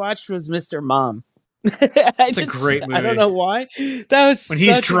movies I watched. Was Mr. Mom. It's a great movie. I don't know why. That was when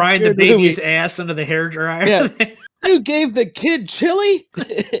he's drying the baby's ass under the hair dryer. Yeah. You gave the kid chili?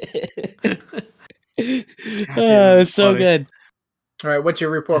 It's so good. All right, what's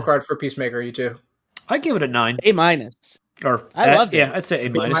your report card for Peacemaker, you two? I give it a 9. A-. Or I loved it. Yeah, I'd say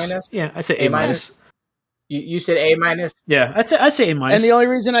A-. Yeah, I'd say A-. You said A-? Yeah, I'd say A-. And the only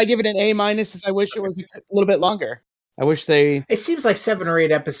reason I give it an A- is I wish it was a little bit longer. I wish they. It seems like 7 or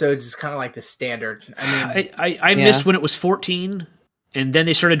 8 episodes is kind of like the standard. I mean, I missed when it was 14, and then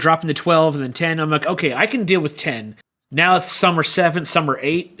they started dropping to 12 and then 10. I'm like, okay, I can deal with 10. Now it's some are 7, some are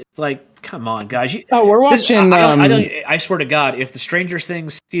 8. It's like, come on, guys. We're watching. I swear to God, if the Stranger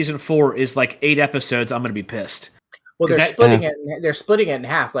Things season 4 is like 8 episodes, I'm gonna be pissed. Well, they're splitting it in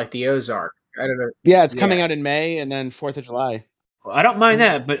half, like the Ozark. I don't know. Yeah, it's coming out in May and then 4th of July. Well, I don't mind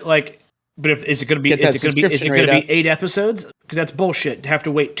that, but like. But is it going to be 8 episodes? Because that's bullshit. To have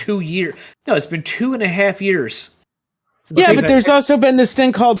to wait 2 years. No, it's been 2.5 years. Yeah, but there's also been this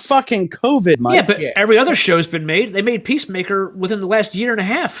thing called fucking COVID, Mike. Yeah, but every other show's been made. They made Peacemaker within the last 1.5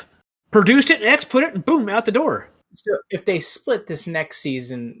 years. Produced it, put it, and boom, out the door. So if they split this next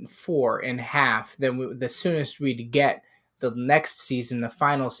season 4 in half, then the soonest we'd get the next season, the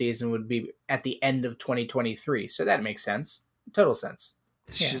final season, would be at the end of 2023. So that makes sense. Total sense.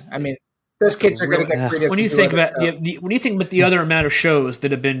 Yeah, I mean. Those kids are going to get creative. When you think about the other amount of shows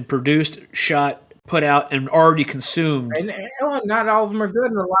that have been produced, shot, put out, and already consumed, and not all of them are good,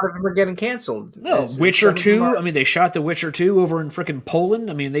 and a lot of them are getting canceled. No, Witcher 2. I mean, they shot The Witcher 2 over in freaking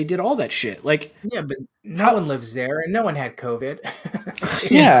Poland. I mean, they did all that shit. Like, yeah, but no one lives there, and no one had COVID.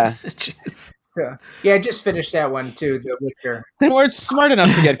 Yeah. So yeah, I just finished that one too, The Witcher. They weren't smart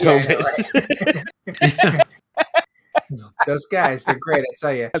enough to get Yeah, I COVID. know, right? Those guys, they're great, I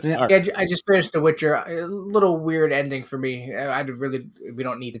tell you. Yeah. Yeah, I just finished The Witcher. A little weird ending for me. We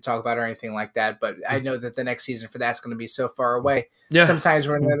don't need to talk about it or anything like that, but I know that the next season for that's going to be so far away. Yeah. Sometimes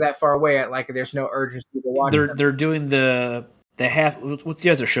when they're that far away, there's no urgency to watch them. They're doing they have what's the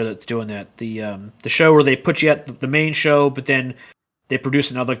other show that's doing that? The show where they put you at the main show, but then they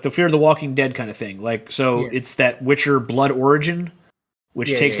produce another, like the Fear of the Walking Dead kind of thing. It's that Witcher Blood Origin,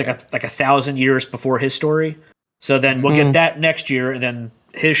 which takes like 1,000 years before his story. So then we'll get that next year, and then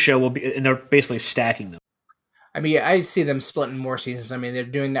his show will be, and they're basically stacking them. I mean, I see them splitting more seasons. I mean, they're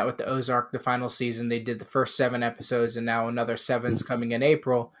doing that with the Ozark, the final season. They did the first 7 episodes, and now another 7's coming in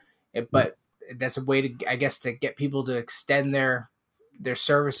April. But that's a way to, I guess, to get people to extend their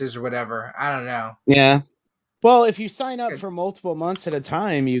services or whatever. I don't know. Yeah. Well, if you sign up for multiple months at a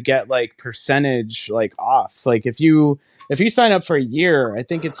time, you get like percentage off. Like if you sign up for a year, I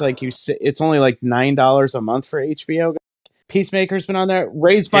think it's it's only like $9 a month for HBO. Peacemaker's been on there.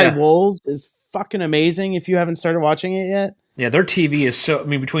 Raised by Wolves is fucking amazing. If you haven't started watching it yet, yeah, their TV is so. I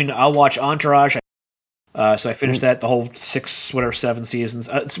mean, I'll watch Entourage. So I finished that, the whole 7 seasons.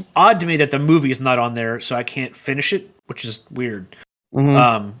 It's odd to me that the movie is not on there, so I can't finish it, which is weird.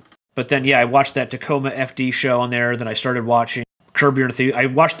 Mm-hmm. But then, I watched that Tacoma FD show on there. Then I started watching Curb Your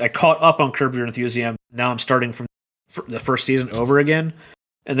Enthusiasm. I caught up on Curb Your Enthusiasm. Now I'm starting from the first season over again.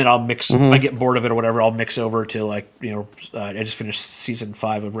 And then I'll mix, if I get bored of it or whatever, I'll mix over to I just finished season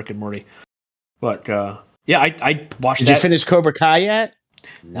 5 of Rick and Morty. But, I watched that. Did you finish Cobra Kai yet?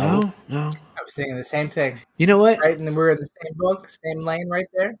 No. I was thinking the same thing. You know what? Right, and then we're in the same book, same lane right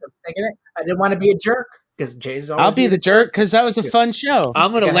there. I was thinking it. I didn't want to be a jerk because Jay's always. I'll be the jerk because that was a fun show.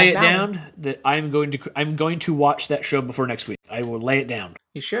 I'm going to lay it down that I'm going to watch that show before next week. I will lay it down.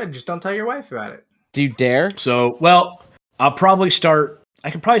 You should. Just don't tell your wife about it. Do you dare? So, I'll probably start.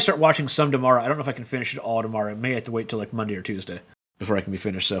 I can probably start watching some tomorrow. I don't know if I can finish it all tomorrow. I may have to wait till like Monday or Tuesday before I can be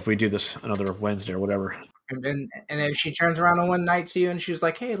finished. So if we do this another Wednesday or whatever. And if she turns around on one night to you and she's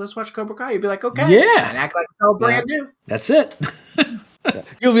like, "Hey, let's watch Cobra Kai," you'd be like, "Okay," yeah, and act like it's all brand new. That's it.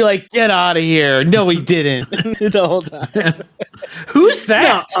 You'll be like, "Get out of here!" No, he didn't. The whole time. Who's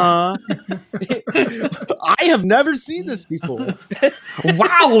that? I have never seen this before.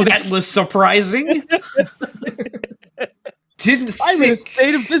 Wow, that was surprising. Didn't see. I'm in a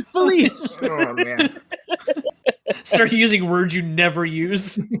state of disbelief. Oh man! Start using words you never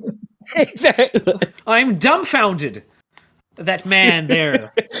use. Exactly. I'm dumbfounded. That man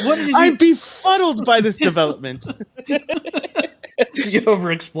there. What did I'm befuddled by this development. You're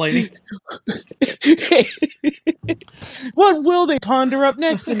over-explaining. What will they ponder up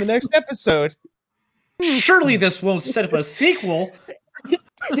next in the next episode? Surely this won't set up a sequel.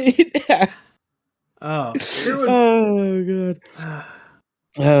 Yeah. Oh. God.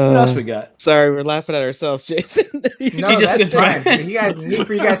 What else we got? Sorry, we're laughing at ourselves, Jason. No, that's fine. You need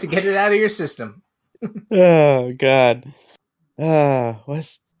for you guys to get it out of your system. Oh God. I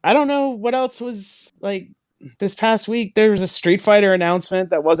don't know what else was like this past week. There was a Street Fighter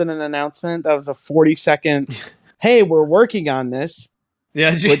announcement that wasn't an announcement. That was a 40-second. Hey, we're working on this.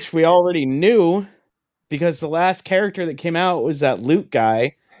 Yeah, which we already knew because the last character that came out was that Luke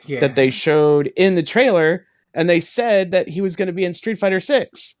guy that they showed in the trailer. And they said that he was going to be in Street Fighter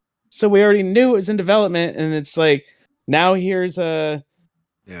 6. So we already knew it was in development. And it's like, now here's a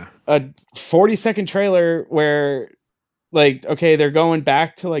 40-second trailer where, like, okay, they're going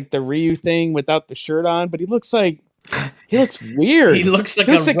back to, like, the Ryu thing without the shirt on. But he looks weird. He looks like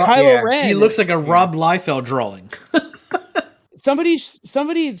Kylo Ren. He looks like a Rob Liefeld drawing. Somebody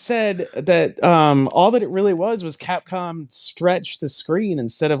said that all that it really was Capcom stretched the screen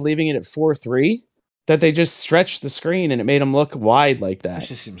instead of leaving it at 4:3. That they just stretched the screen and it made them look wide like that. That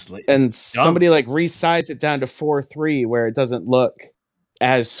just seems late. And somebody like resized it down to 4:3 where it doesn't look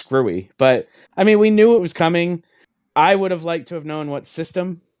as screwy. But I mean, we knew it was coming. I would have liked to have known what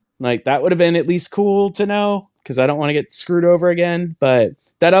system. Like that would have been at least cool to know because I don't want to get screwed over again. But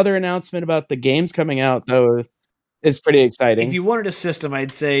that other announcement about the games coming out though is pretty exciting. If you wanted a system,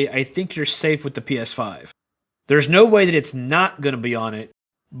 I'd say I think you're safe with the PS5. There's no way that it's not going to be on it.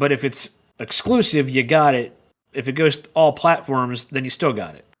 But if it's exclusive, you got it. If it goes to all platforms, then you still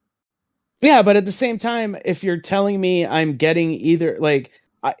got it. Yeah, but at the same time, if you're telling me I'm getting either, like,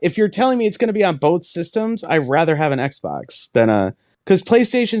 if you're telling me it's going to be on both systems, I'd rather have an Xbox than because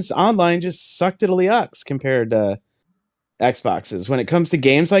PlayStation's online just suck diddly ucks compared to Xboxes. When it comes to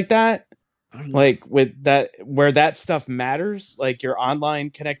games like that, like with that, where that stuff matters, like your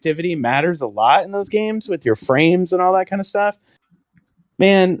online connectivity matters a lot in those games with your frames and all that kind of stuff.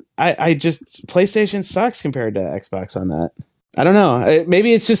 man, I just PlayStation sucks compared to Xbox on that. I don't know.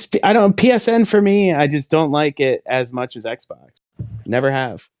 Maybe it's just PSN for me. I just don't like it as much as Xbox. Never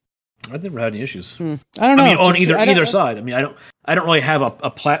have. I've never had any issues. I don't know. I mean, on either side. I mean, I don't really have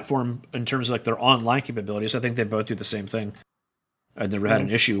a platform in terms of like their online capabilities. I think they both do the same thing. I've never had an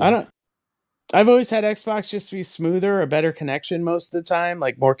issue. I've always had Xbox just to be smoother, a better connection most of the time,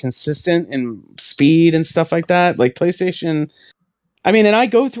 like more consistent in speed and stuff like that. Like PlayStation, I mean, and I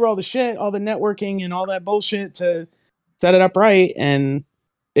go through all the shit, all the networking and all that bullshit to set it up right, and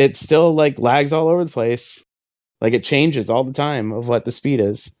it still like lags all over the place. Like it changes all the time of what the speed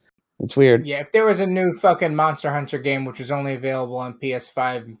is. It's weird. Yeah, if there was a new fucking Monster Hunter game which was only available on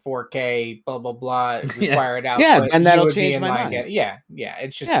PS5 and 4K, blah blah blah, required output, and that'll change my mind. Yeah,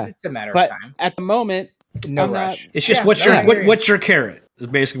 it's just it's a matter of time. At the moment, no rush. It's just what's your carrot is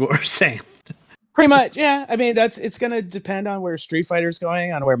basically what we're saying. Pretty much, yeah. I mean, it's going to depend on where Street Fighter's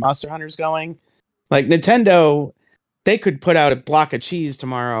going, on where Monster Hunter's going. Like Nintendo, they could put out a block of cheese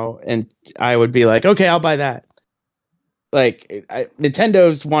tomorrow, and I would be like, okay, I'll buy that. Like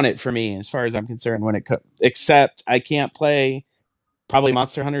Nintendo's won it for me as far as I'm concerned except I can't play probably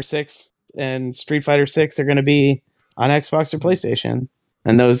Monster Hunter 6 and Street Fighter 6 are going to be on Xbox or PlayStation,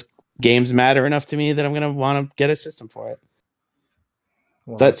 and those games matter enough to me that I'm going to want to get a system for it.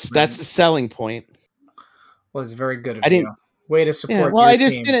 Well, that's the selling point. Well, it's very good of you. Way to support. Yeah, well, I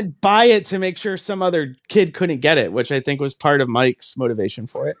just didn't buy it to make sure some other kid couldn't get it, which I think was part of Mike's motivation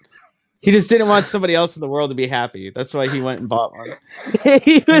for it. He just didn't want somebody else in the world to be happy. That's why he went and bought one.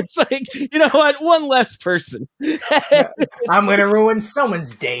 He was like, you know what? One less person. I'm going to ruin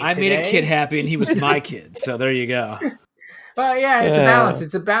someone's day I made a kid happy, and he was my kid. So there you go. Well, yeah, it's a balance.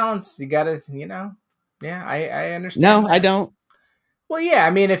 It's a balance. You got to, Yeah, I understand. No, that. I don't. Well, yeah,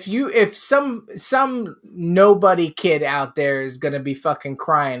 I mean, if some nobody kid out there is going to be fucking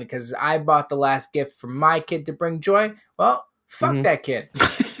crying because I bought the last gift for my kid to bring joy, well, fuck that kid.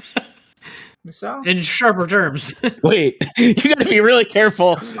 So? In sharper terms. Wait, you got to be really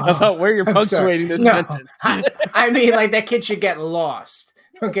careful about where you're punctuating this sentence. I mean, like, that kid should get lost.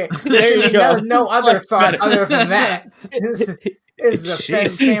 Okay, there should be no other thought other than that. This is a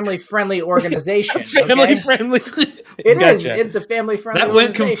family-friendly organization. Family-friendly. It is. It's a family-friendly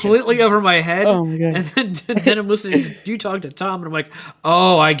organization. That went completely over my head. Oh, my God. And then I'm listening to you talk to Tom, and I'm like,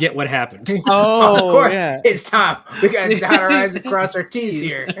 oh, I get what happened. Oh, of course. Yeah. It's Tom. We got to dot our I's and cross our T's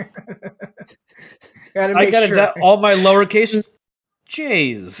here. I got to dot all my lowercase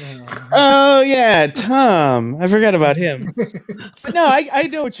J's. Oh, yeah, Tom. I forgot about him. But no, I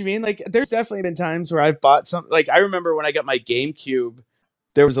know what you mean. Like, there's definitely been times where I've bought something. Like, I remember when I got my GameCube,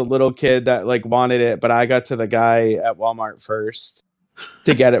 there was a little kid that, like, wanted it, but I got to the guy at Walmart first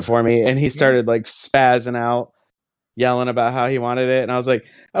to get it for me, and he started, like, spazzing out, yelling about how he wanted it, and I was like,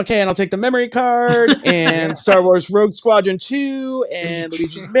 okay, and I'll take the memory card, and Star Wars Rogue Squadron 2, and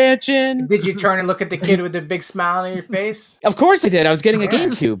Luigi's Mansion. Did you turn and look at the kid with the big smile on your face? Of course I did. I was getting a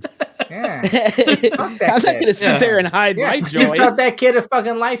GameCube. Yeah. I'm not going to sit there and hide my joy. You taught that kid a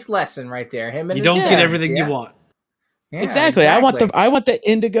fucking life lesson right there. Him and you don't get everything you want. Yeah, exactly. I want the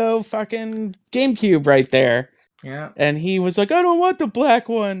indigo fucking GameCube right there. Yeah. And he was like, I don't want the black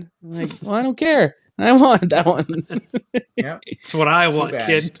one. I'm like, well, I don't care. I want that one. Yeah. It's what I want,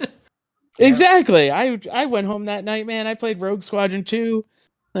 kid. Exactly. I went home that night, man. I played Rogue Squadron 2.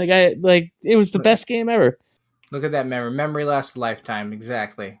 It was the best game ever. Look at that memory. Memory lasts a lifetime.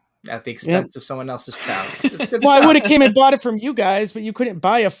 Exactly. At the expense of someone else's child. I would have came and bought it from you guys, but you couldn't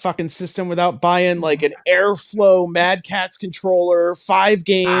buy a fucking system without buying like an Airflow Mad Catz controller, 5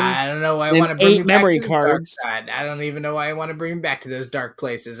 games. I don't know why I want to bring 8 memory cards. I don't even know why I want to bring him back to those dark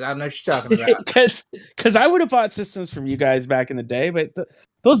places. I don't know what you're talking about. Because I would have bought systems from you guys back in the day, but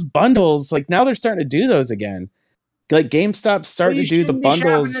those bundles, like now they're starting to do those again. Like GameStop's starting to do the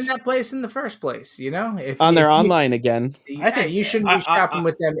bundles in that place in the first place, on their online again. I think you shouldn't be shopping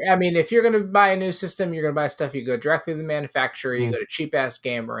with them. I mean, if you're going to buy a new system, you're going to buy stuff. You go directly to the manufacturer. You go to Cheap Ass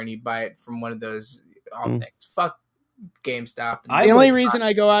Gamer, and you buy it from one of those things. Fuck GameStop. The only reason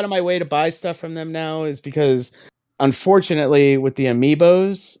I go out of my way to buy stuff from them now is because, unfortunately, with the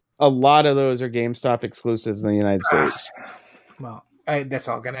Amiibos, a lot of those are GameStop exclusives in the United States. Well. That's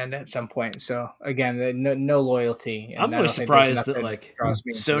all going to end at some point. So again, no loyalty. I'm really surprised that like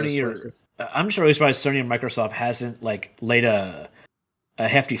Sony I'm just really surprised Sony and Microsoft hasn't like laid a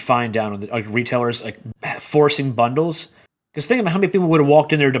hefty fine down on the retailers like forcing bundles. Because think about how many people would have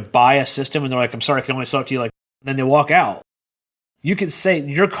walked in there to buy a system and they're like, "I'm sorry, I can only sell it to you." Like, then they walk out. You could say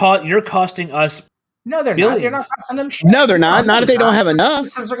you're costing us No, they're not. Billions. They're not costing them shit. No, they're not. Not if they don't have enough.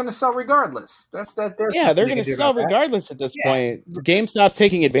 Systems are going to sell regardless. That's that. Yeah, they're going to sell regardless at this point. GameStop's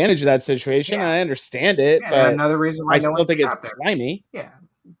taking advantage of that situation. Yeah. I understand it, Yeah, but another reason why I no still one think shops it's there. slimy. Yeah,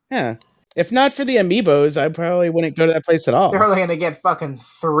 Yeah. If not for the amiibos, I probably wouldn't go to that place at all. they're only going to get fucking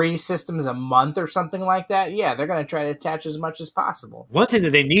 3 systems a month or something like that. Yeah, they're going to try to attach as much as possible. One thing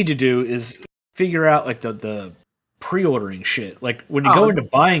that they need to do is figure out like the pre-ordering shit. Like when you go into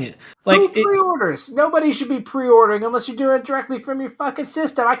buying it, like Who pre-orders? Nobody should be pre-ordering unless you're doing it directly from your fucking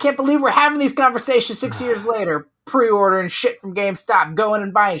system. I can't believe we're having these conversations 6 years later. Pre-ordering shit from GameStop, going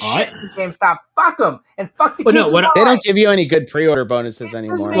and buying shit from GameStop. Fuck them and fuck the kids. They don't give you any good pre-order bonuses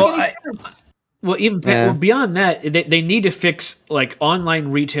anymore. Doesn't make any sense. Well, even well, beyond that, they need to fix like online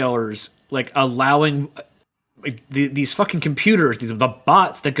retailers, like allowing like, these fucking computers, the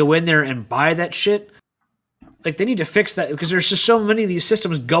bots that go in there and buy that shit. Like they need to fix that because there's just so many of these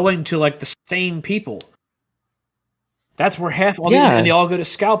systems going to like the same people. That's where half all these, and they all go to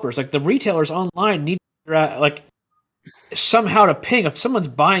scalpers. Like the retailers online need to like somehow to ping if someone's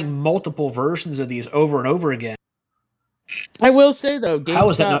buying multiple versions of these over and over again. I will say though, how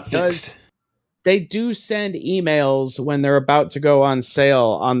is that GameStop not fixed? they do send emails when they're about to go on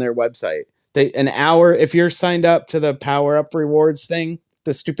sale on their website. An hour if you're signed up to the Power Up Rewards thing,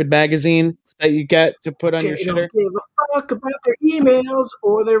 the stupid magazine that you get to put on your shitter. Don't give a fuck about their emails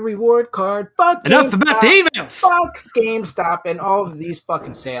or their reward card. Fuck enough GameStop. about the emails. Fuck GameStop and all of these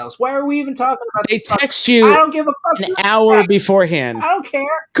fucking sales. Why are we even talking about? They text you. I don't give a fuck. An hour beforehand. I don't care.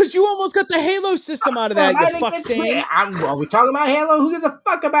 Because you almost got the Halo system out of that. You fuck stain. Are we talking about Halo? Who gives a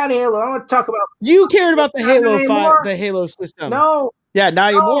fuck about Halo? I don't want to talk about. You cared about the Halo anymore. the Halo system. No. Yeah, not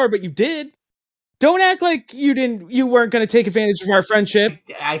anymore, but you did. Don't act like you weren't going to take advantage of our friendship.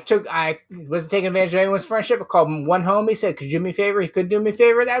 I wasn't taking advantage of anyone's friendship. I called him one homie, said, could you do me a favor? He couldn't do me a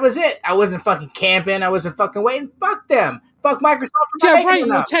favor. That was it. I wasn't fucking camping. I wasn't fucking waiting. Fuck them. Fuck Microsoft for not making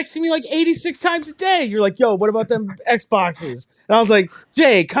You're texting me like 86 times a day. You're like, yo, what about them Xboxes? And I was like,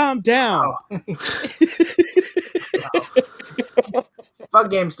 Jay, calm down. Fuck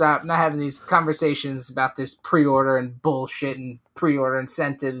GameStop, not having these conversations about this pre-order and bullshit and pre-order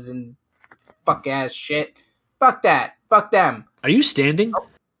incentives and fuck ass shit. Fuck that. Fuck them. Are you standing?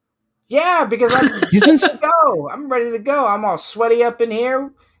 Yeah, because I'm ready to go. I'm ready to go. I'm all sweaty up in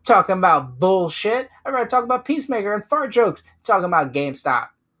here talking about bullshit. I'd rather talk about Peacemaker and fart jokes talking about GameStop.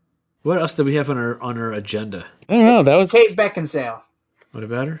 What else do we have on our agenda? I don't know. That was Kate Beckinsale. What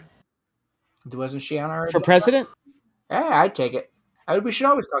about her? Wasn't she on our for agenda? president. Yeah, I'd take it. We should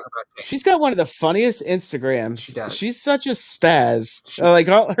always talk about Kate. She's got one of the funniest Instagrams. She does. She's such a spaz. Like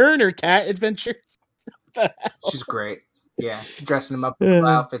her and her cat adventures. She's great. Yeah, dressing them up in little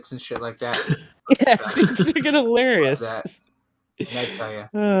outfits and shit like that. Yeah, she's freaking hilarious. I tell you.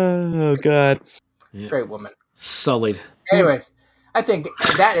 Oh god, great woman. Sullied. Anyways, I think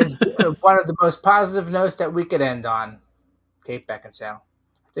that is one of the most positive notes that we could end on. Kate Beckinsale.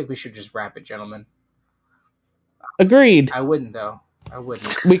 I think we should just wrap it, gentlemen. Agreed. I wouldn't though. I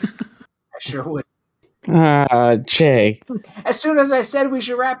wouldn't. I sure would. Jay. As soon as I said we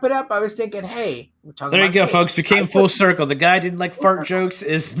should wrap it up, I was thinking, hey, we're talking there you about go, Kate. folks. Became full circle. The guy didn't like fart jokes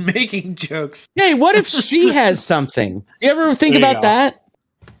is making jokes. Hey, what if she has something? Do you ever think There you about go. that?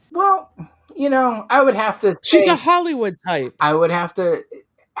 Well, I would have to say, She's a Hollywood type. I would have to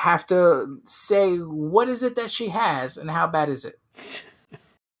say, what is it that she has and how bad is it?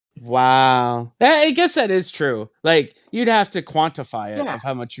 Wow. I guess that is true. Like, you'd have to quantify it Yeah. of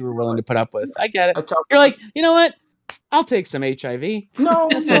how much you were willing to put up with. I get it. I talk- You're like, you know what? I'll take some HIV. No,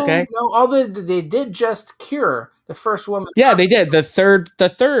 That's no, okay. no. Although they did just cure the first woman. Yeah, they did. The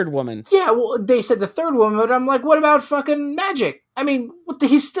third woman. Yeah, well, they said the third woman, but I'm like, what about fucking Magic? I mean,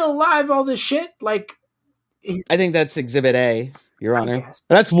 he's still alive, all this shit? Like, I think that's Exhibit A, Your Honor. guess.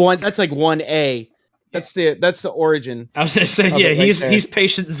 That's like 1A. That's the origin. I was gonna say, Of yeah, it right he's there. he's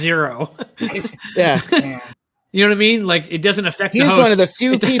patient 0. Yeah. Yeah. You know what I mean? Like it doesn't affect. He's the host. one of the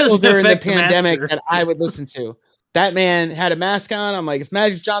few It doesn't people during the affect pandemic master. that I would listen to. That man had a mask on. I'm like, if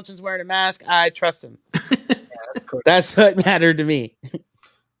Magic Johnson's wearing a mask, I trust him. That's what mattered to me.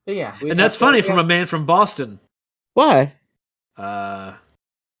 But yeah, And that's funny from a man from Boston. Why?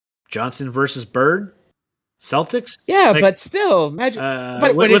 Johnson versus Bird, Celtics. Yeah, Like, but still, Magic. But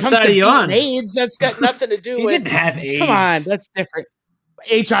what when it comes side to are you beating on? AIDS, that's got nothing to do He with. didn't have AIDS. Come on, that's different.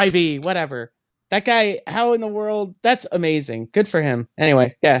 HIV, whatever. That guy, how in the world? That's amazing. Good for him.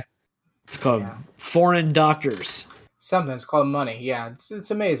 Anyway, yeah. It's called foreign doctors. Something. It's called money. Yeah,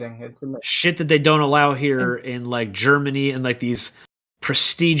 it's amazing. It's amazing. Shit that they don't allow here in like Germany and like these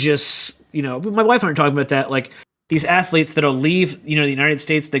prestigious. My wife and I are talking about that. Like these athletes that'll leave, the United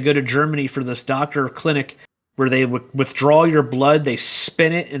States, they go to Germany for this doctor clinic where they withdraw your blood, they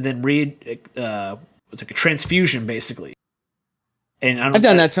spin it, and then it's like a transfusion, basically. And I've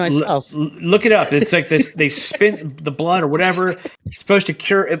done that to myself. Look it up. It's like this. They spin the blood or whatever. It's supposed to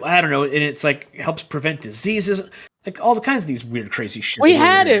cure. I don't know. And it's like helps prevent diseases. Like all the kinds of these weird, crazy shit. We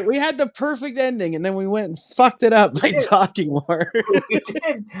had it. We had the perfect ending, and then we went and fucked it up by talking more. We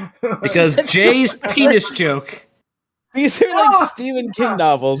did. Because Jay's penis joke. These are like Stephen King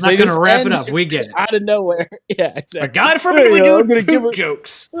novels. I'm not They going just to wrap it end up. We get it. out of nowhere. Yeah, exactly. I got it from it. We I'm do gonna give her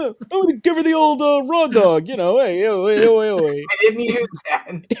jokes. I'm gonna give her the old raw dog. Hey. I didn't use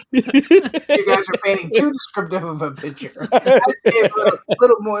that. You guys are painting too descriptive of a picture. I gave a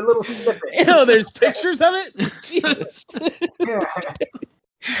little snippet. There's pictures of it. Jesus.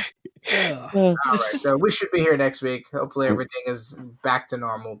 All right, so we should be here next week. Hopefully everything is back to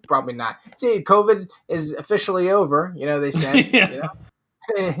normal. Probably not. See, COVID is officially over. They said. Yeah.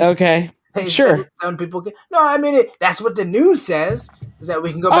 Okay. They Sure. said some people can. No, I mean that's what the news says. Is that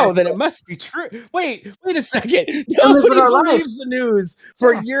we can go back. Oh, then it must be true. Wait a second. living Nobody our believes the news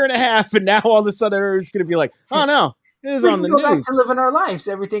for a year and a half, and now all of a sudden everyone's going to be like, "Oh no, it is we on can the go back news." to living our lives.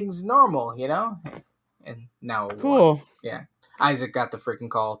 Everything's normal, And now, Cool. Yeah. Isaac got the freaking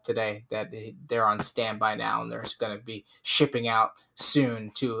call today that they're on standby now, and they're going to be shipping out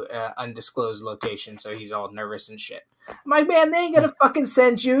soon to undisclosed location. So he's all nervous and shit. I'm like, man, they ain't going to fucking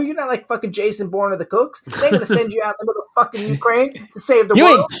send you. You're not like fucking Jason Bourne of the Cooks. They ain't going to send you out in the middle of fucking Ukraine to save the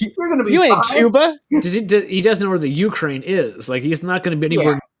world. You're going to be You ain't fine. Cuba. He doesn't know where the Ukraine is. Like he's not going to be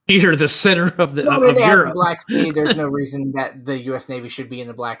anywhere near the center of the Well, of they have Europe. the Black Sea. There's no reason that the U.S. Navy should be in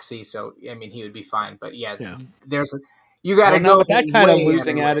the Black Sea. So I mean, he would be fine. But there's you got to Well, no, go with that kind of way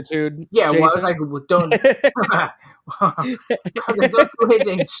losing anyway. attitude. Yeah, well, I was Jason. like, well, don't do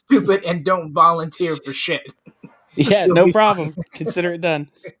anything stupid and don't volunteer for shit. Yeah, You'll no be problem. Consider it done.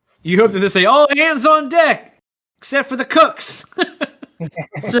 You hope that they say all hands on deck except for the cooks.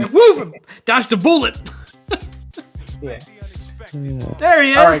 It's like, woo! Dodged a bullet. Yeah. There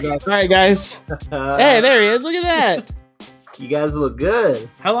he is. All All right, guys. Hey, there he is. Look at that. You guys look good.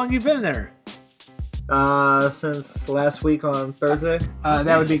 How long you been there? Since last week on Thursday.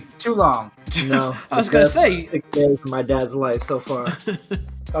 That would be too long. No, I was the gonna best say- 6 days of my dad's life so far.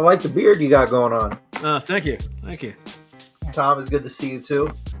 I like the beard you got going on. Thank you. Tom, it's good to see you too.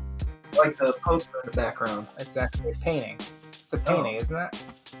 I like the poster in the background. It's actually a painting. It's a painting, isn't it?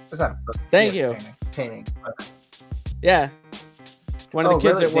 It's not a book. Thank It's a you. painting. Painting. Yeah. One of the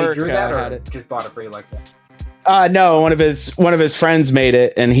kids really? at work They drew that, or had it. just bought it for you like that? No, one of his friends made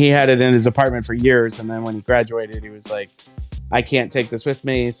it, and he had it in his apartment for years. And then when he graduated, he was like, "I can't take this with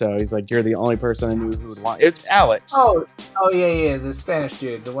me." So he's like, "You're the only person I knew who would want it." It's Alex. Oh, yeah, the Spanish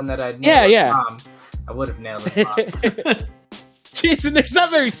dude, the one that I Yeah. Mom. I would have nailed his mom. Jason, there's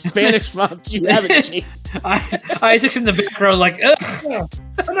not very Spanish moms you haven't chased. Isaac's in the back row, like, ugh. Yeah.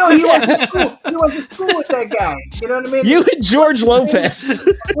 Oh, no, he went to school. He went to school with that guy. You know what I mean? You and George Lopez.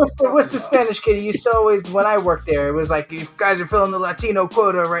 What's the Spanish kid? He used to always, when I worked there, it was like, if guys are filling the Latino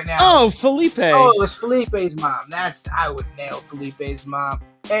quota right now. Oh, Felipe. Oh, it was Felipe's mom. I would nail Felipe's mom.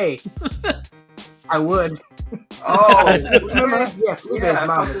 Hey, I would. Oh, Remember? Yeah, Felipe's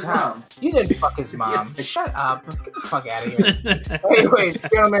mom is hot. mom. You didn't fuck his mom. Yes. Shut up. Get the fuck out of here. Anyways,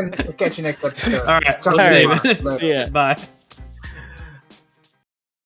 gentlemen, we'll catch you next episode. All right, Talk we'll to you save tomorrow. it. Later. Yeah. Bye.